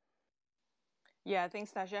this. Yeah, I think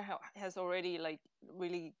Sasha has already like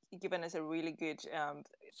really given us a really good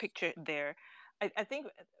picture there. I think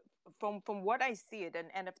from what I see it, an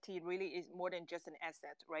NFT really is more than just an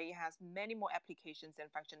asset, right? It has many more applications and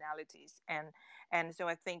functionalities, and so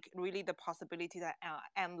I think really the possibilities are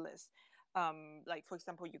endless. Like for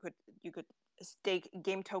example, you could stake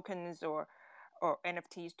game tokens or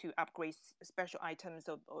NFTs to upgrade special items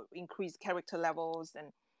or increase character levels,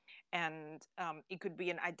 and it could be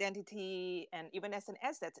an identity, and even as an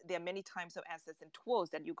asset, there are many types of assets and tools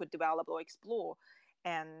that you could develop or explore,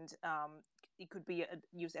 and it could be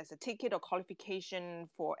used as a ticket or qualification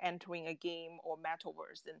for entering a game or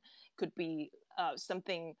metaverse, and could be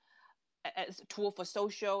something as a tool for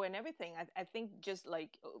social and everything. I think just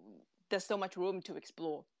like there's so much room to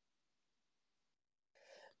explore.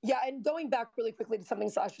 Yeah, and going back really quickly to something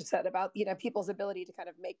Sasha said about, you know, people's ability to kind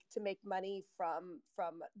of make money from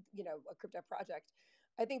you know, a crypto project.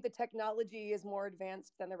 I think the technology is more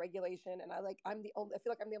advanced than the regulation, and I feel like I'm the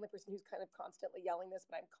only person who's kind of constantly yelling this,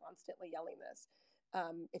 but I'm constantly yelling this.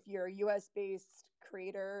 If you're a U.S. based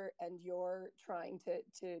creator and you're trying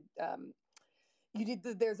to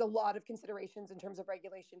there's a lot of considerations in terms of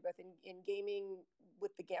regulation, both in gaming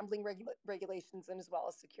with the gambling regulations, and as well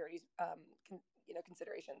as securities you know,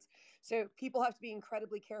 considerations. So people have to be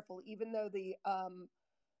incredibly careful, even though the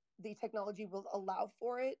technology will allow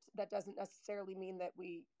for it. That doesn't necessarily mean that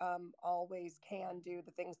we always can do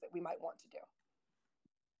the things that we might want to do.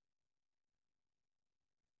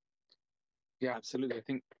 Yeah, absolutely. I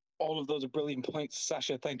think all of those are brilliant points.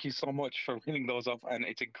 Sasha, thank you so much for reading those off. And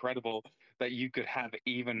it's incredible that you could have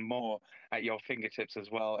even more at your fingertips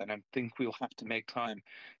as well. And I think we'll have to make time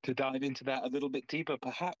to dive into that a little bit deeper,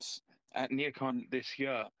 perhaps at NeoCon this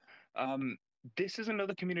year. This is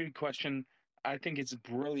another community question. I think it's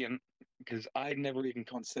brilliant because I'd never even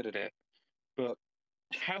considered it. But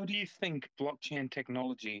how do you think blockchain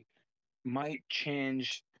technology might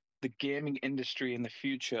change the gaming industry in the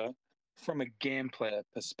future from a gameplay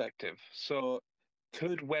perspective? So,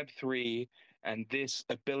 could Web3 and this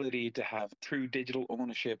ability to have true digital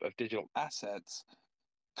ownership of digital assets,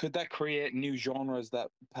 could that create new genres that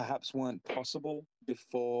perhaps weren't possible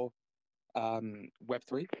before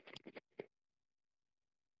Web3?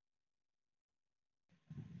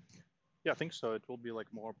 Yeah, I think so. It will be like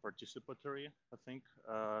more participatory, I think.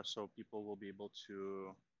 So people will be able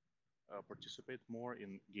to participate more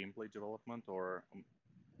in gameplay development, or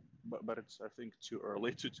but it's, I think, too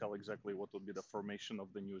early to tell exactly what will be the formation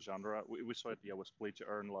of the new genre. We saw it, yeah, with play to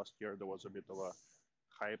earn last year. There was a bit of a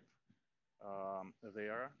hype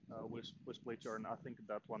there with play to earn. I think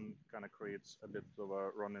that one kind of creates a bit of a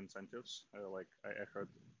run incentives. Like I heard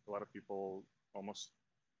a lot of people almost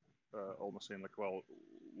saying like, well,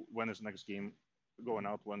 when is next game going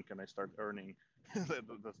out? When can I start earning?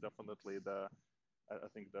 That's definitely I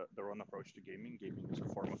think the wrong approach to gaming. Gaming is a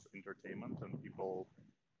form of entertainment, and people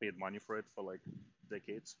paid money for it for like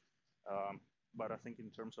decades. But I think in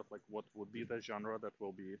terms of like what would be the genre that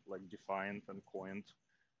will be like defined and coined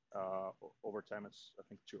over time, it's, I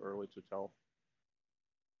think, too early to tell.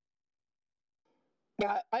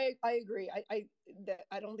 Yeah, I agree.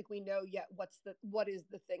 I don't think we know yet what is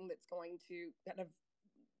the thing that's going to kind of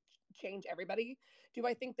change everybody. Do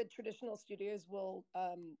I think that traditional studios will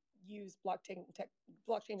use blockchain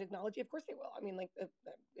technology? Of course they will. I mean, like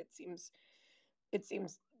it seems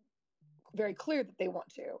very clear that they want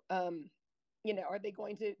to. Are they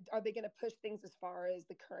going to push things as far as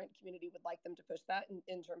the current community would like them to push that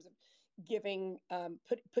in terms of giving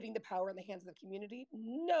putting the power in the hands of the community?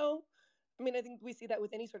 No. I mean, I think we see that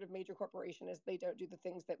with any sort of major corporation, is they don't do the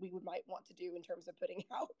things that might want to do in terms of putting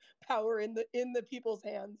out power in the people's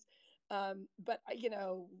hands. But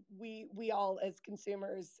we all as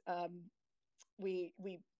consumers, we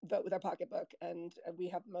vote with our pocketbook, and we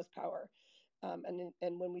have the most power.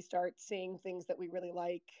 And when we start seeing things that we really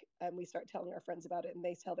like, and we start telling our friends about it, and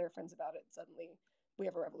they tell their friends about it, suddenly we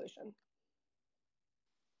have a revolution.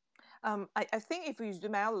 I think if we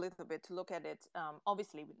zoom out a little bit to look at it,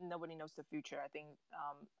 obviously nobody knows the future. I think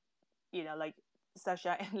like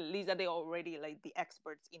Sasha and Lisa, they already like the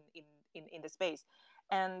experts in the space,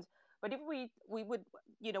 but if we would,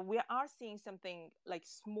 we are seeing something like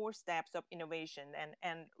small steps of innovation,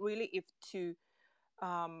 and really if to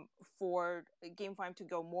for GameFi to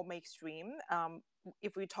go more mainstream,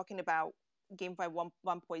 if we're talking about GameFi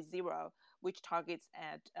 1.0, which targets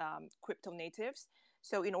at crypto natives.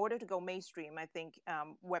 So in order to go mainstream, I think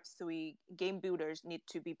Web3 game builders need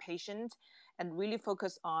to be patient and really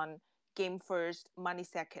focus on game first, money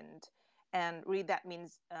second. And really that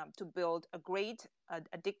means to build a great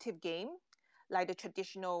addictive game like the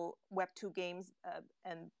traditional Web2 games,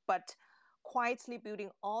 but quietly building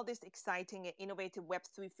all these exciting and innovative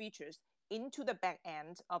Web3 features into the back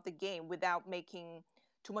end of the game without making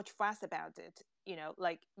too much fuss about it.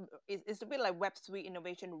 Like it's a bit like Web3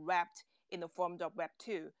 innovation wrapped in the form of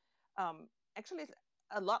Web2. Actually, it's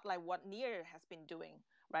a lot like what Nier has been doing,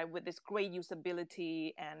 right? With this great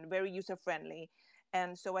usability and very user friendly.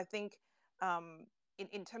 And so I think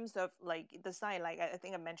in terms of like the side, like I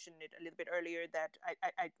think I mentioned it a little bit earlier that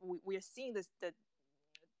we are seeing this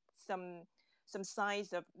some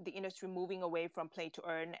signs of the industry moving away from play to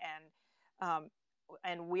earn,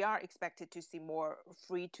 and we are expected to see more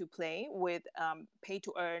free to play with pay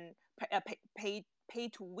to earn, pay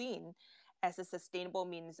to win as a sustainable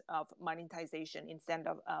means of monetization instead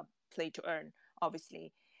of play to earn,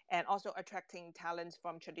 obviously, and also attracting talents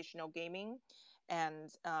from traditional gaming,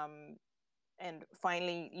 and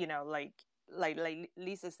finally, like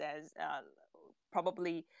Lisa says,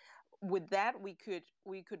 probably with that we could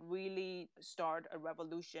really start a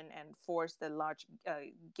revolution and force the large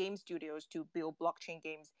game studios to build blockchain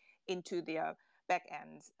games into their back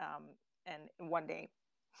ends, and one day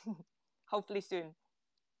hopefully soon.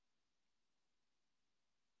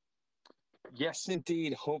 Yes,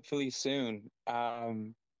 indeed. Hopefully soon.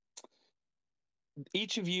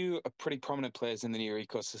 Each of you are pretty prominent players in the Near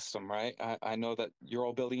ecosystem, right? I know that you're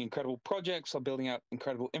all building incredible projects or building out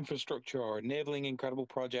incredible infrastructure or enabling incredible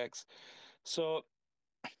projects. So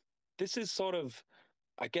this is sort of,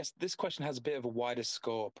 I guess this question has a bit of a wider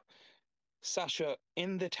scope. Sasha,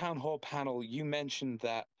 in the town hall panel, you mentioned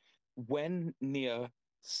that when Nia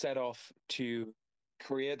set off to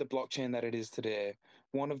create the blockchain that it is today,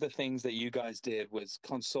 one of the things that you guys did was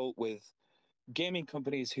consult with gaming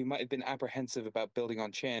companies who might have been apprehensive about building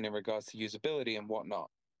on chain in regards to usability and whatnot.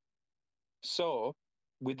 So,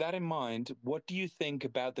 with that in mind, what do you think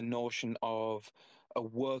about the notion of a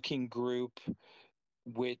working group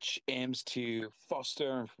which aims to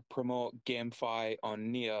foster and promote GameFi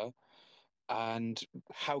on Nia? And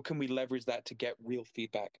how can we leverage that to get real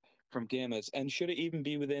feedback from gamers? And should it even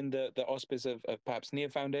be within the auspice of perhaps Nia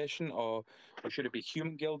Foundation, or should it be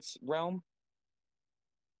Human Guild's realm?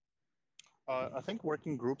 I think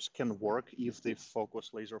working groups can work if they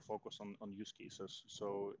laser focus on use cases.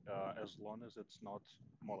 So as long as it's not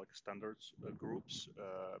more like standards groups,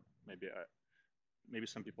 maybe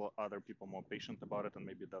other people more patient about it, and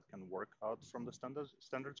maybe that can work out from the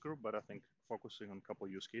standards group. But I think focusing on a couple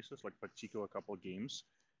use cases, like particular couple games,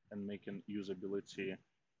 and making usability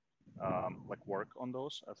like work on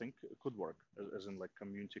those, I think it could work, as in like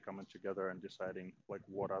community coming together and deciding like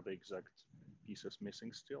what are the exact pieces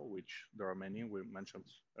missing still, which there are many. We mentioned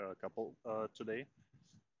a couple today.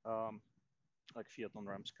 Like fiat on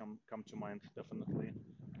ramps come to mind definitely.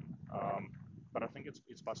 But I think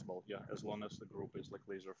it's possible, yeah, as long as the group is like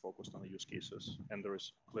laser focused on the use cases and there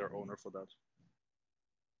is clear owner for that.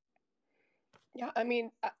 Yeah, I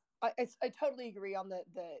mean, I totally agree on the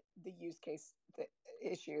use case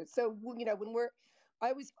issue. So when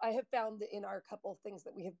I have found that in our couple things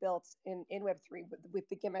that we have built in Web3 with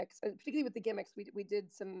the gimmicks, particularly with the gimmicks, we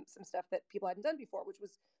did some stuff that people hadn't done before, which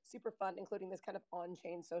was super fun, including this kind of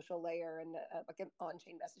on-chain social layer and like an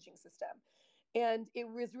on-chain messaging system. And it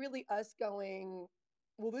was really us going,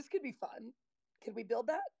 well, this could be fun. Could we build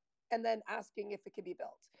that? And then asking if it could be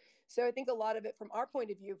built. So I think a lot of it from our point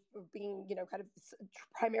of view of being, kind of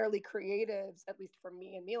primarily creatives, at least for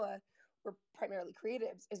me and Mila, we're primarily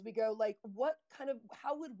creatives, is we go like,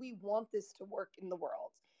 how would we want this to work in the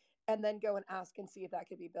world? And then go and ask and see if that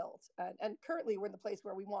could be built. And currently we're in the place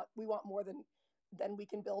where we want more than we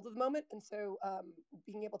can build at the moment. And so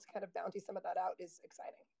being able to kind of bounty some of that out is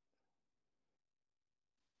exciting.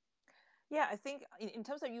 Yeah, I think in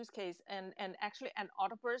terms of use case and actually at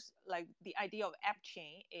Autopers, like the idea of app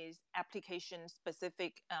chain is application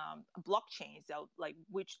specific blockchain, so like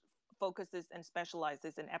which focuses and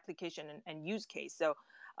specializes in application and use case. So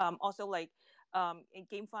also like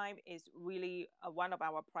GameFi is really one of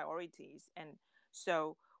our priorities, and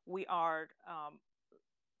so we are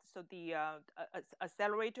so the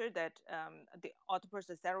accelerator that the Autopers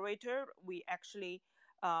accelerator, we actually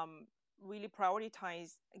really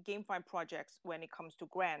prioritize GameFi projects when it comes to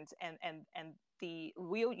grants, and the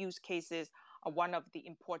real use cases are one of the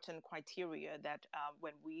important criteria that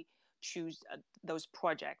when we choose those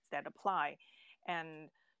projects that apply. And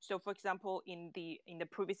so, for example, in the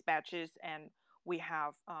previous batches, and we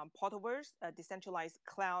have Portalverse, a decentralized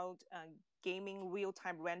cloud gaming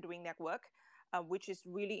real-time rendering network, which is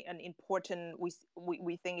really an important,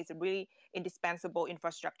 we think is a really indispensable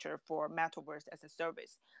infrastructure for Metaverse as a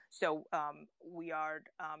service. So we are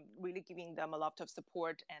really giving them a lot of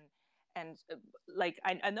support, and like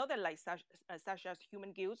I know that like such as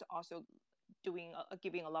Human Guilds also doing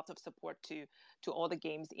giving a lot of support to all the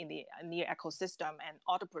games in the near ecosystem, and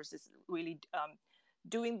Autopers is really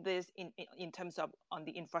doing this in terms of on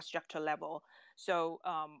the infrastructure level. So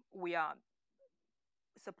we are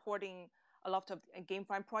supporting a lot of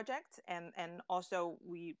GameFi projects, and also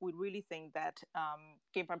we really think that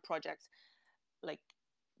GameFi projects, like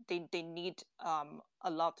they need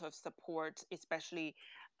a lot of support, especially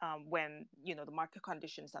when the market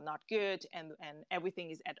conditions are not good, and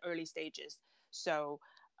everything is at early stages. So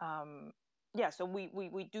yeah, so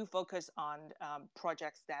we do focus on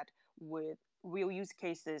projects that with real use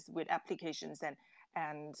cases, with applications,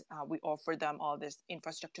 and we offer them all this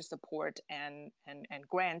infrastructure support and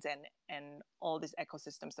grants and all this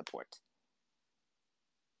ecosystem support.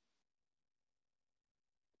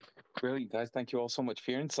 Brilliant, guys. Thank you all so much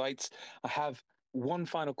for your insights. I have one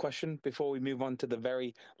final question before we move on to the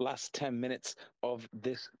very last 10 minutes of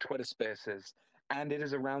this Twitter Spaces. And it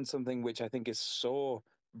is around something which I think is so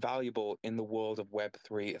valuable in the world of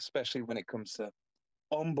Web3, especially when it comes to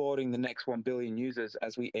onboarding the next 1 billion users,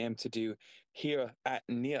 as we aim to do here at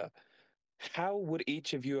NEAR. How would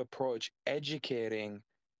each of you approach educating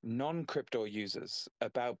non-crypto users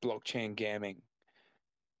about blockchain gaming?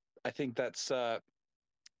 I think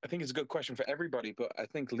I think it's a good question for everybody, but I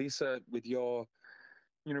think Lisa, with your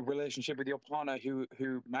relationship with your partner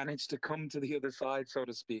who managed to come to the other side, so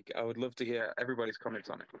to speak, I would love to hear everybody's comments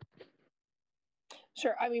on it.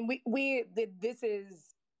 Sure. I mean, this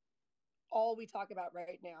is all we talk about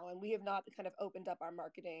right now, and we have not kind of opened up our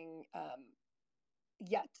marketing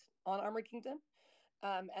yet on Armored Kingdom.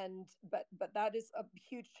 But that is a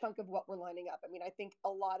huge chunk of what we're lining up. I mean, I think a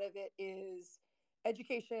lot of it is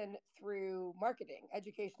education through marketing,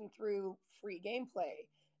 education through free gameplay,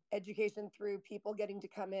 education through people getting to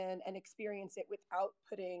come in and experience it without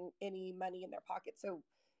putting any money in their pocket. So,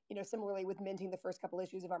 similarly with minting the first couple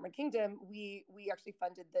issues of Armored Kingdom, we actually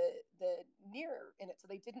funded the NEAR in it, so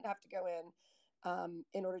they didn't have to go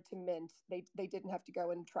in order to mint. They didn't have to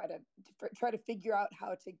go and try to figure out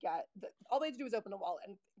how to get all they had to do was open a wallet,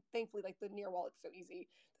 and thankfully, like the NEAR wallet's so easy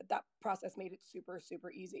that process made it super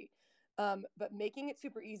super easy. But making it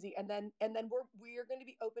super easy, and then we're going to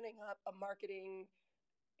be opening up a marketing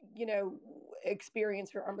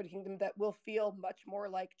experience for Armored Kingdom that will feel much more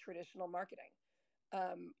like traditional marketing.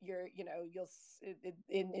 You'll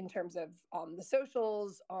in terms of on the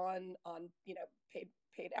socials, on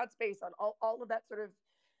paid ad space, on all of that sort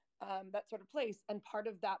of place. And part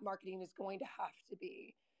of that marketing is going to have to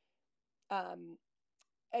be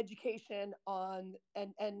education on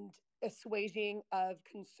and assuaging of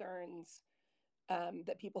concerns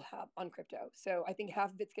that people have on crypto. So I think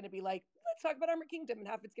half of it's going to be like, let's talk about Armored Kingdom, and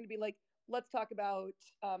half of it's going to be like, let's talk about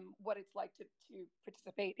what it's like to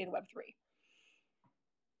participate in Web3.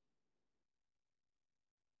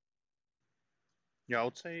 Yeah, I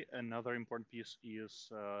would say another important piece is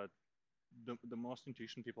the most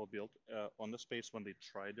intuition people build on the space when they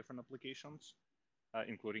try different applications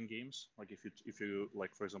including games. Like if you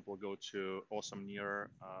like, for example, go to Awesome Near,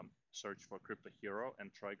 search for Crypto Hero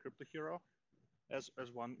and try Crypto Hero as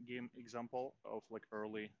one game example of like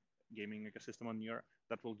early gaming ecosystem on Near,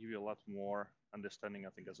 that will give you a lot more understanding, I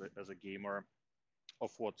think, as a gamer,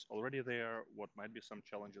 of what's already there, what might be some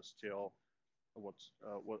challenges still,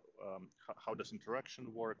 how does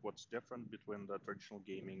interaction work, what's different between the traditional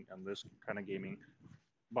gaming and this kind of gaming.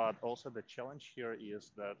 But also the challenge here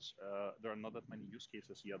is that there are not that many use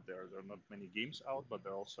cases yet there. There are not many games out, but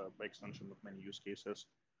there are also, by extension, not many use cases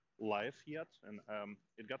live yet. And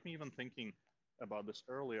it got me even thinking about this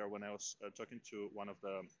earlier when I was talking to one of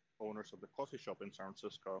the owners of the coffee shop in San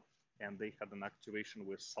Francisco, and they had an activation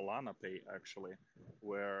with Solana Pay, actually,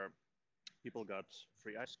 where people got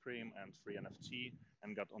free ice cream and free NFT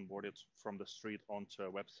and got onboarded from the street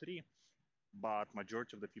onto Web3. But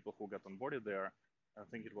majority of the people who got onboarded there, I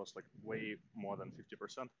think it was like way more than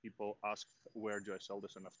 50% people asked, where do I sell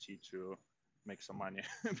this NFT to make some money?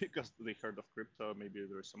 Because they heard of crypto, maybe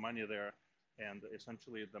there's some money there. And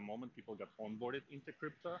essentially, the moment people got onboarded into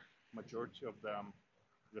crypto, majority of them,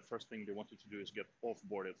 the first thing they wanted to do is get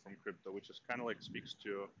off-boarded from crypto, which is kind of like speaks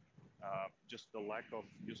to just the lack of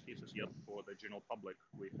use cases yet for the general public.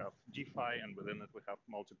 We have DeFi, and within it, we have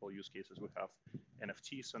multiple use cases. We have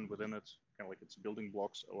NFTs, and within it, kind of like it's building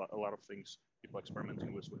blocks, a lot of things people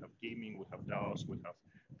experimenting with. We have gaming, we have DAOs, we have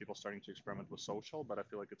people starting to experiment with social, but I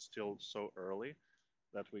feel like it's still so early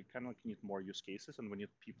that we kind of like need more use cases, and we need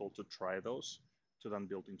people to try those to then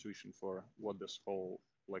build intuition for what this whole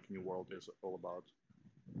like new world is all about.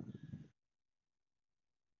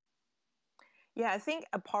 Yeah, I think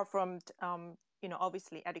apart from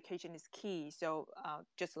obviously education is key. So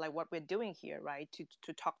just like what we're doing here, right,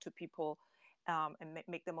 to talk to people and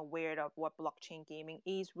make them aware of what blockchain gaming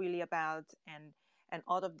is really about, and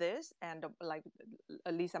all of this, and like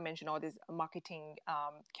Lisa mentioned, all these marketing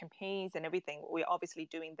campaigns and everything. We're obviously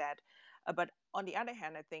doing that, but on the other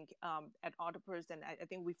hand, I think at Autopers, and I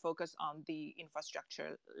think we focus on the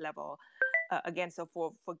infrastructure level again. So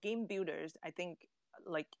for game builders, I think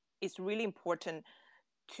like it's really important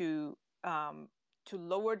to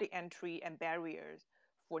lower the entry and barriers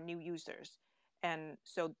for new users, and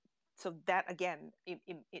so that again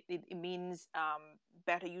it means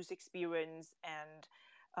better user experience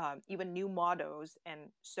and even new models.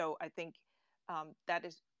 And so I think that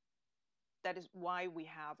is why we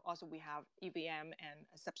have EVM and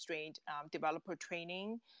Substrate developer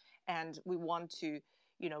training, and we want to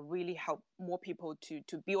really help more people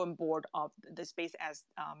to be on board of the space as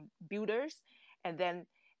builders,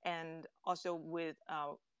 and also with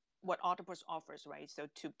what Autopus offers, right? So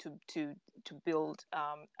to build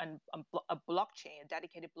a blockchain, a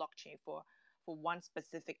dedicated blockchain for one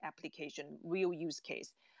specific application, real use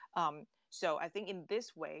case. So I think in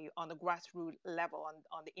this way, on the grassroots level,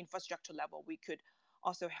 on the infrastructure level, we could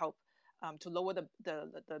also help to lower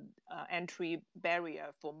the entry barrier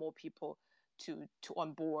for more people to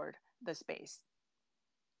onboard the space.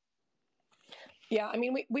 Yeah, I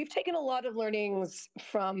mean, we've taken a lot of learnings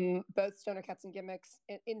from both Stoner Cats and Gimmicks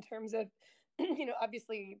in terms of,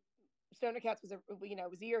 obviously Stoner Cats was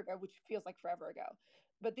was a year ago, which feels like forever ago.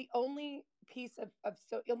 But the only piece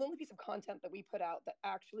the only piece of content that we put out that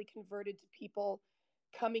actually converted to people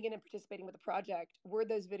coming in and participating with the project were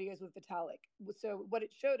those videos with Vitalik. So what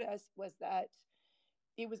it showed us was that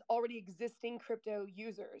it was already existing crypto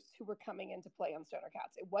users who were coming in to play on Stoner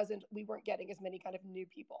Cats. We weren't getting as many kind of new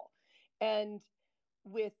people. And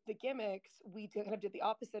with the Gimmicks, we kind of did the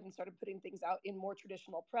opposite and started putting things out in more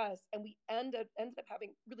traditional press. And we ended up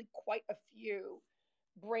having really quite a few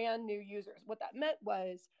brand new users. What that meant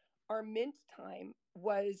was our mint time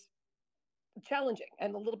was challenging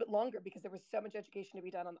and a little bit longer because there was so much education to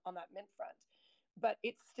be done on that mint front. But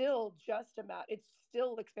it's still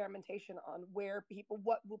experimentation on where people,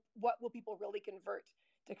 what will people really convert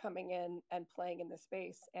to coming in and playing in this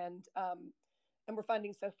space. And we're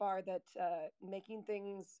finding so far that making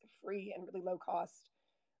things free and really low cost,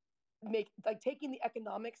 taking the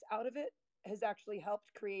economics out of it, has actually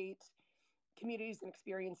helped create communities and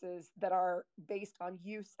experiences that are based on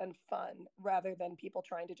use and fun rather than people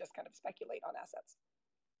trying to just kind of speculate on assets.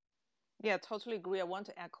 Yeah, totally agree. I want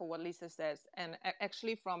to echo what Lisa says. And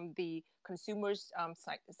actually, from the consumer's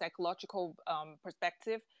psychological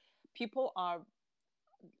perspective, people are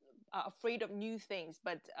afraid of new things,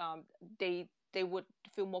 but they would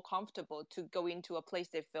feel more comfortable to go into a place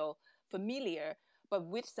they feel familiar, but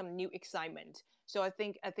with some new excitement. So I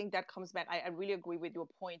think that comes back. I really agree with your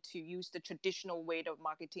point to use the traditional way of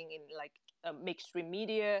marketing in like mainstream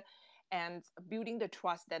media and building the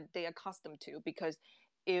trust that they are accustomed to. Because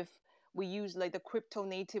if we use like the crypto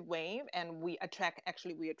native wave, and we attract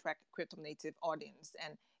crypto native audience.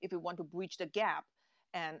 And if we want to bridge the gap,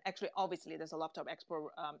 and actually obviously there's a lot of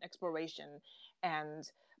exploration,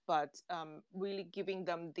 but really giving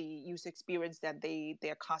them the user experience that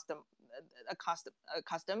they're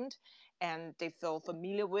accustomed and they feel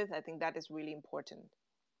familiar with, I think that is really important.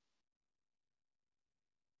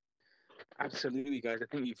 Absolutely, guys. I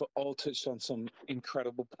think you've all touched on some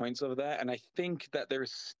incredible points over there. And I think that there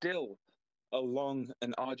is still a long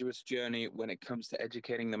and arduous journey when it comes to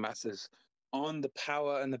educating the masses on the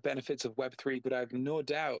power and the benefits of Web3. But I have no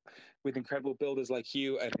doubt, with incredible builders like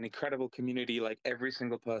you and an incredible community like every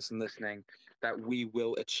single person listening, that we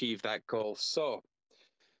will achieve that goal. So,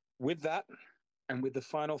 with that, and with the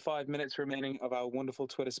final 5 minutes remaining of our wonderful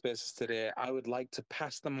Twitter Spaces today, I would like to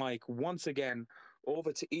pass the mic once again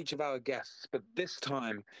over to each of our guests. But this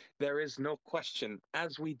time, there is no question,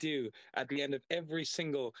 as we do at the end of every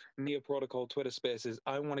single Neo Protocol Twitter Spaces,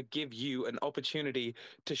 I want to give you an opportunity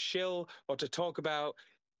to shill or to talk about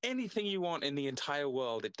anything you want in the entire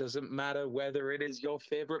world. It doesn't matter whether it is your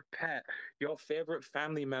favorite pet, your favorite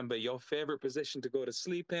family member, your favorite position to go to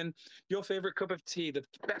sleep in, your favorite cup of tea, the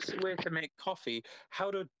best way to make coffee,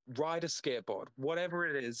 how to ride a skateboard, whatever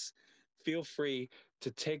it is, feel free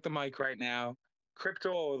to take the mic right now,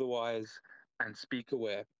 crypto or otherwise, and speak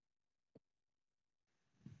away.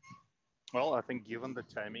 Well, I think given the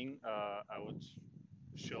timing, I would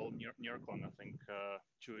show NearCon, I think,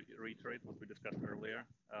 to reiterate what we discussed earlier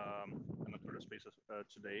in the Twitter Spaces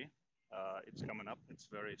today. It's coming up. It's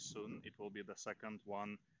very soon. It will be the second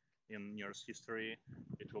one in Near's history.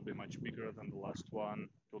 It will be much bigger than the last one.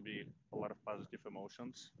 It will be a lot of positive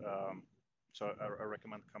emotions. So I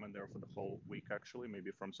recommend coming there for the whole week, actually,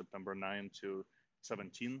 maybe from September 9 to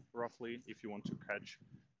 17, roughly, if you want to catch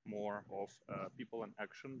more of people in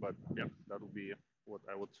action. But yeah, that would be what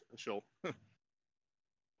I would show.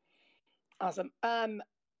 Awesome. I'm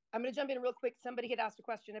going to jump in real quick. Somebody had asked a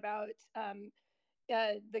question about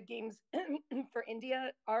the games for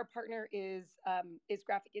India. Our partner is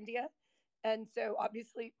Graphic India, and so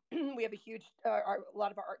obviously we have a huge. A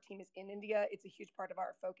lot of our art team is in India. It's a huge part of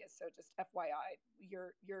our focus. So just FYI,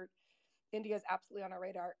 your India is absolutely on our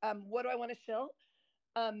radar. What do I want to show?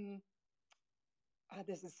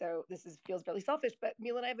 This feels really selfish, but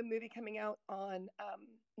Mila and I have a movie coming out on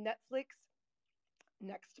Netflix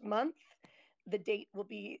next month. The date will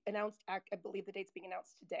be announced. I believe the date's being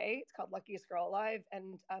announced today. It's called Luckiest Girl Alive,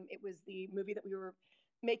 and it was the movie that we were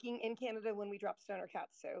making in Canada when we dropped Stoner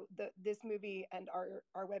Cats. So this movie and our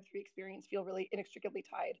Web3 experience feel really inextricably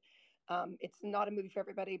tied. It's not a movie for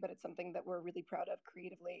everybody, but it's something that we're really proud of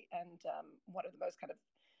creatively, and one of the most kind of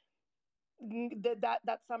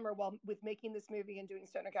that summer while with making this movie and doing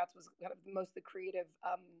Stoner Cats was kind of the most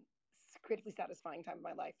creatively satisfying time of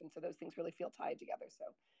my life, and so those things really feel tied together. So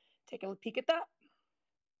take a peek at that.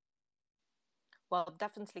 Well,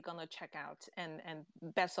 definitely gonna check out, and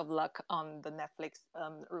best of luck on the Netflix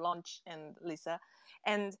launch, and Lisa.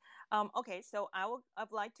 And okay, so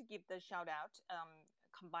I'd like to give the shout out,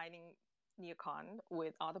 combining NeoCon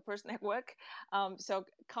with Autopus Network. So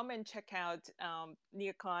come and check out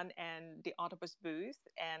NeoCon and the Autopus booth,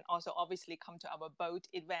 and also obviously come to our boat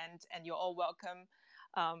event, and you're all welcome.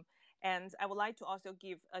 And I would like to also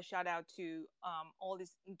give a shout out to all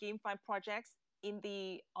these GameFi projects in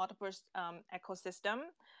the Autopus ecosystem.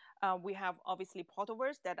 We have obviously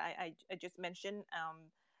Portalverse that I just mentioned,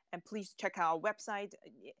 and please check out our website.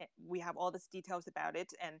 We have all these details about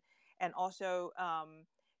it, and also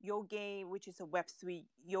Yoga, which is a Web3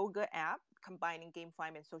 yoga app combining GameFi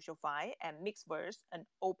and SocialFi, and Mixverse, an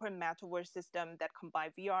open metaverse system that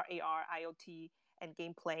combines VR, AR, IoT, and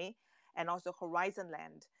gameplay, and also Horizon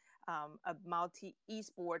Land, a multi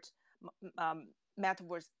esport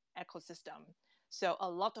metaverse ecosystem. So a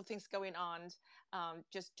lot of things going on.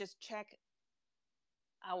 Just check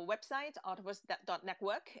our website,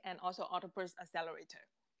 autopus.network, and also Autopus Accelerator.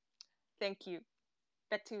 Thank you.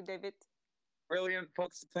 Back to you, David. Brilliant,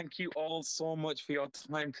 folks. Thank you all so much for your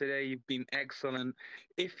time today. You've been excellent.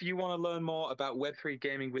 If you want to learn more about Web3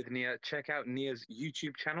 Gaming with Nia, check out Nia's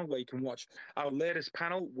YouTube channel where you can watch our latest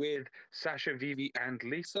panel with Sasha, Vivi, and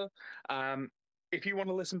Lisa. If you want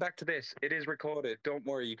to listen back to this, it is recorded. Don't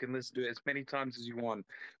worry, you can listen to it as many times as you want.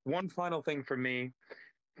 One final thing from me.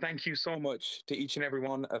 Thank you so much to each and every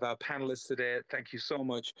one of our panelists today. Thank you so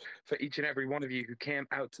much for each and every one of you who came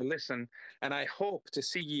out to listen. And I hope to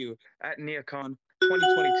see you at NeoCon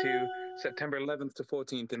 2022, September 11th to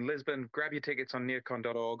 14th in Lisbon. Grab your tickets on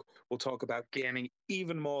neocon.org. We'll talk about gaming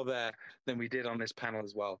even more there than we did on this panel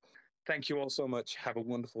as well. Thank you all so much. Have a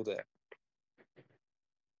wonderful day.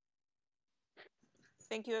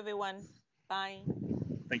 Thank you, everyone. Bye.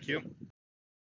 Thank you.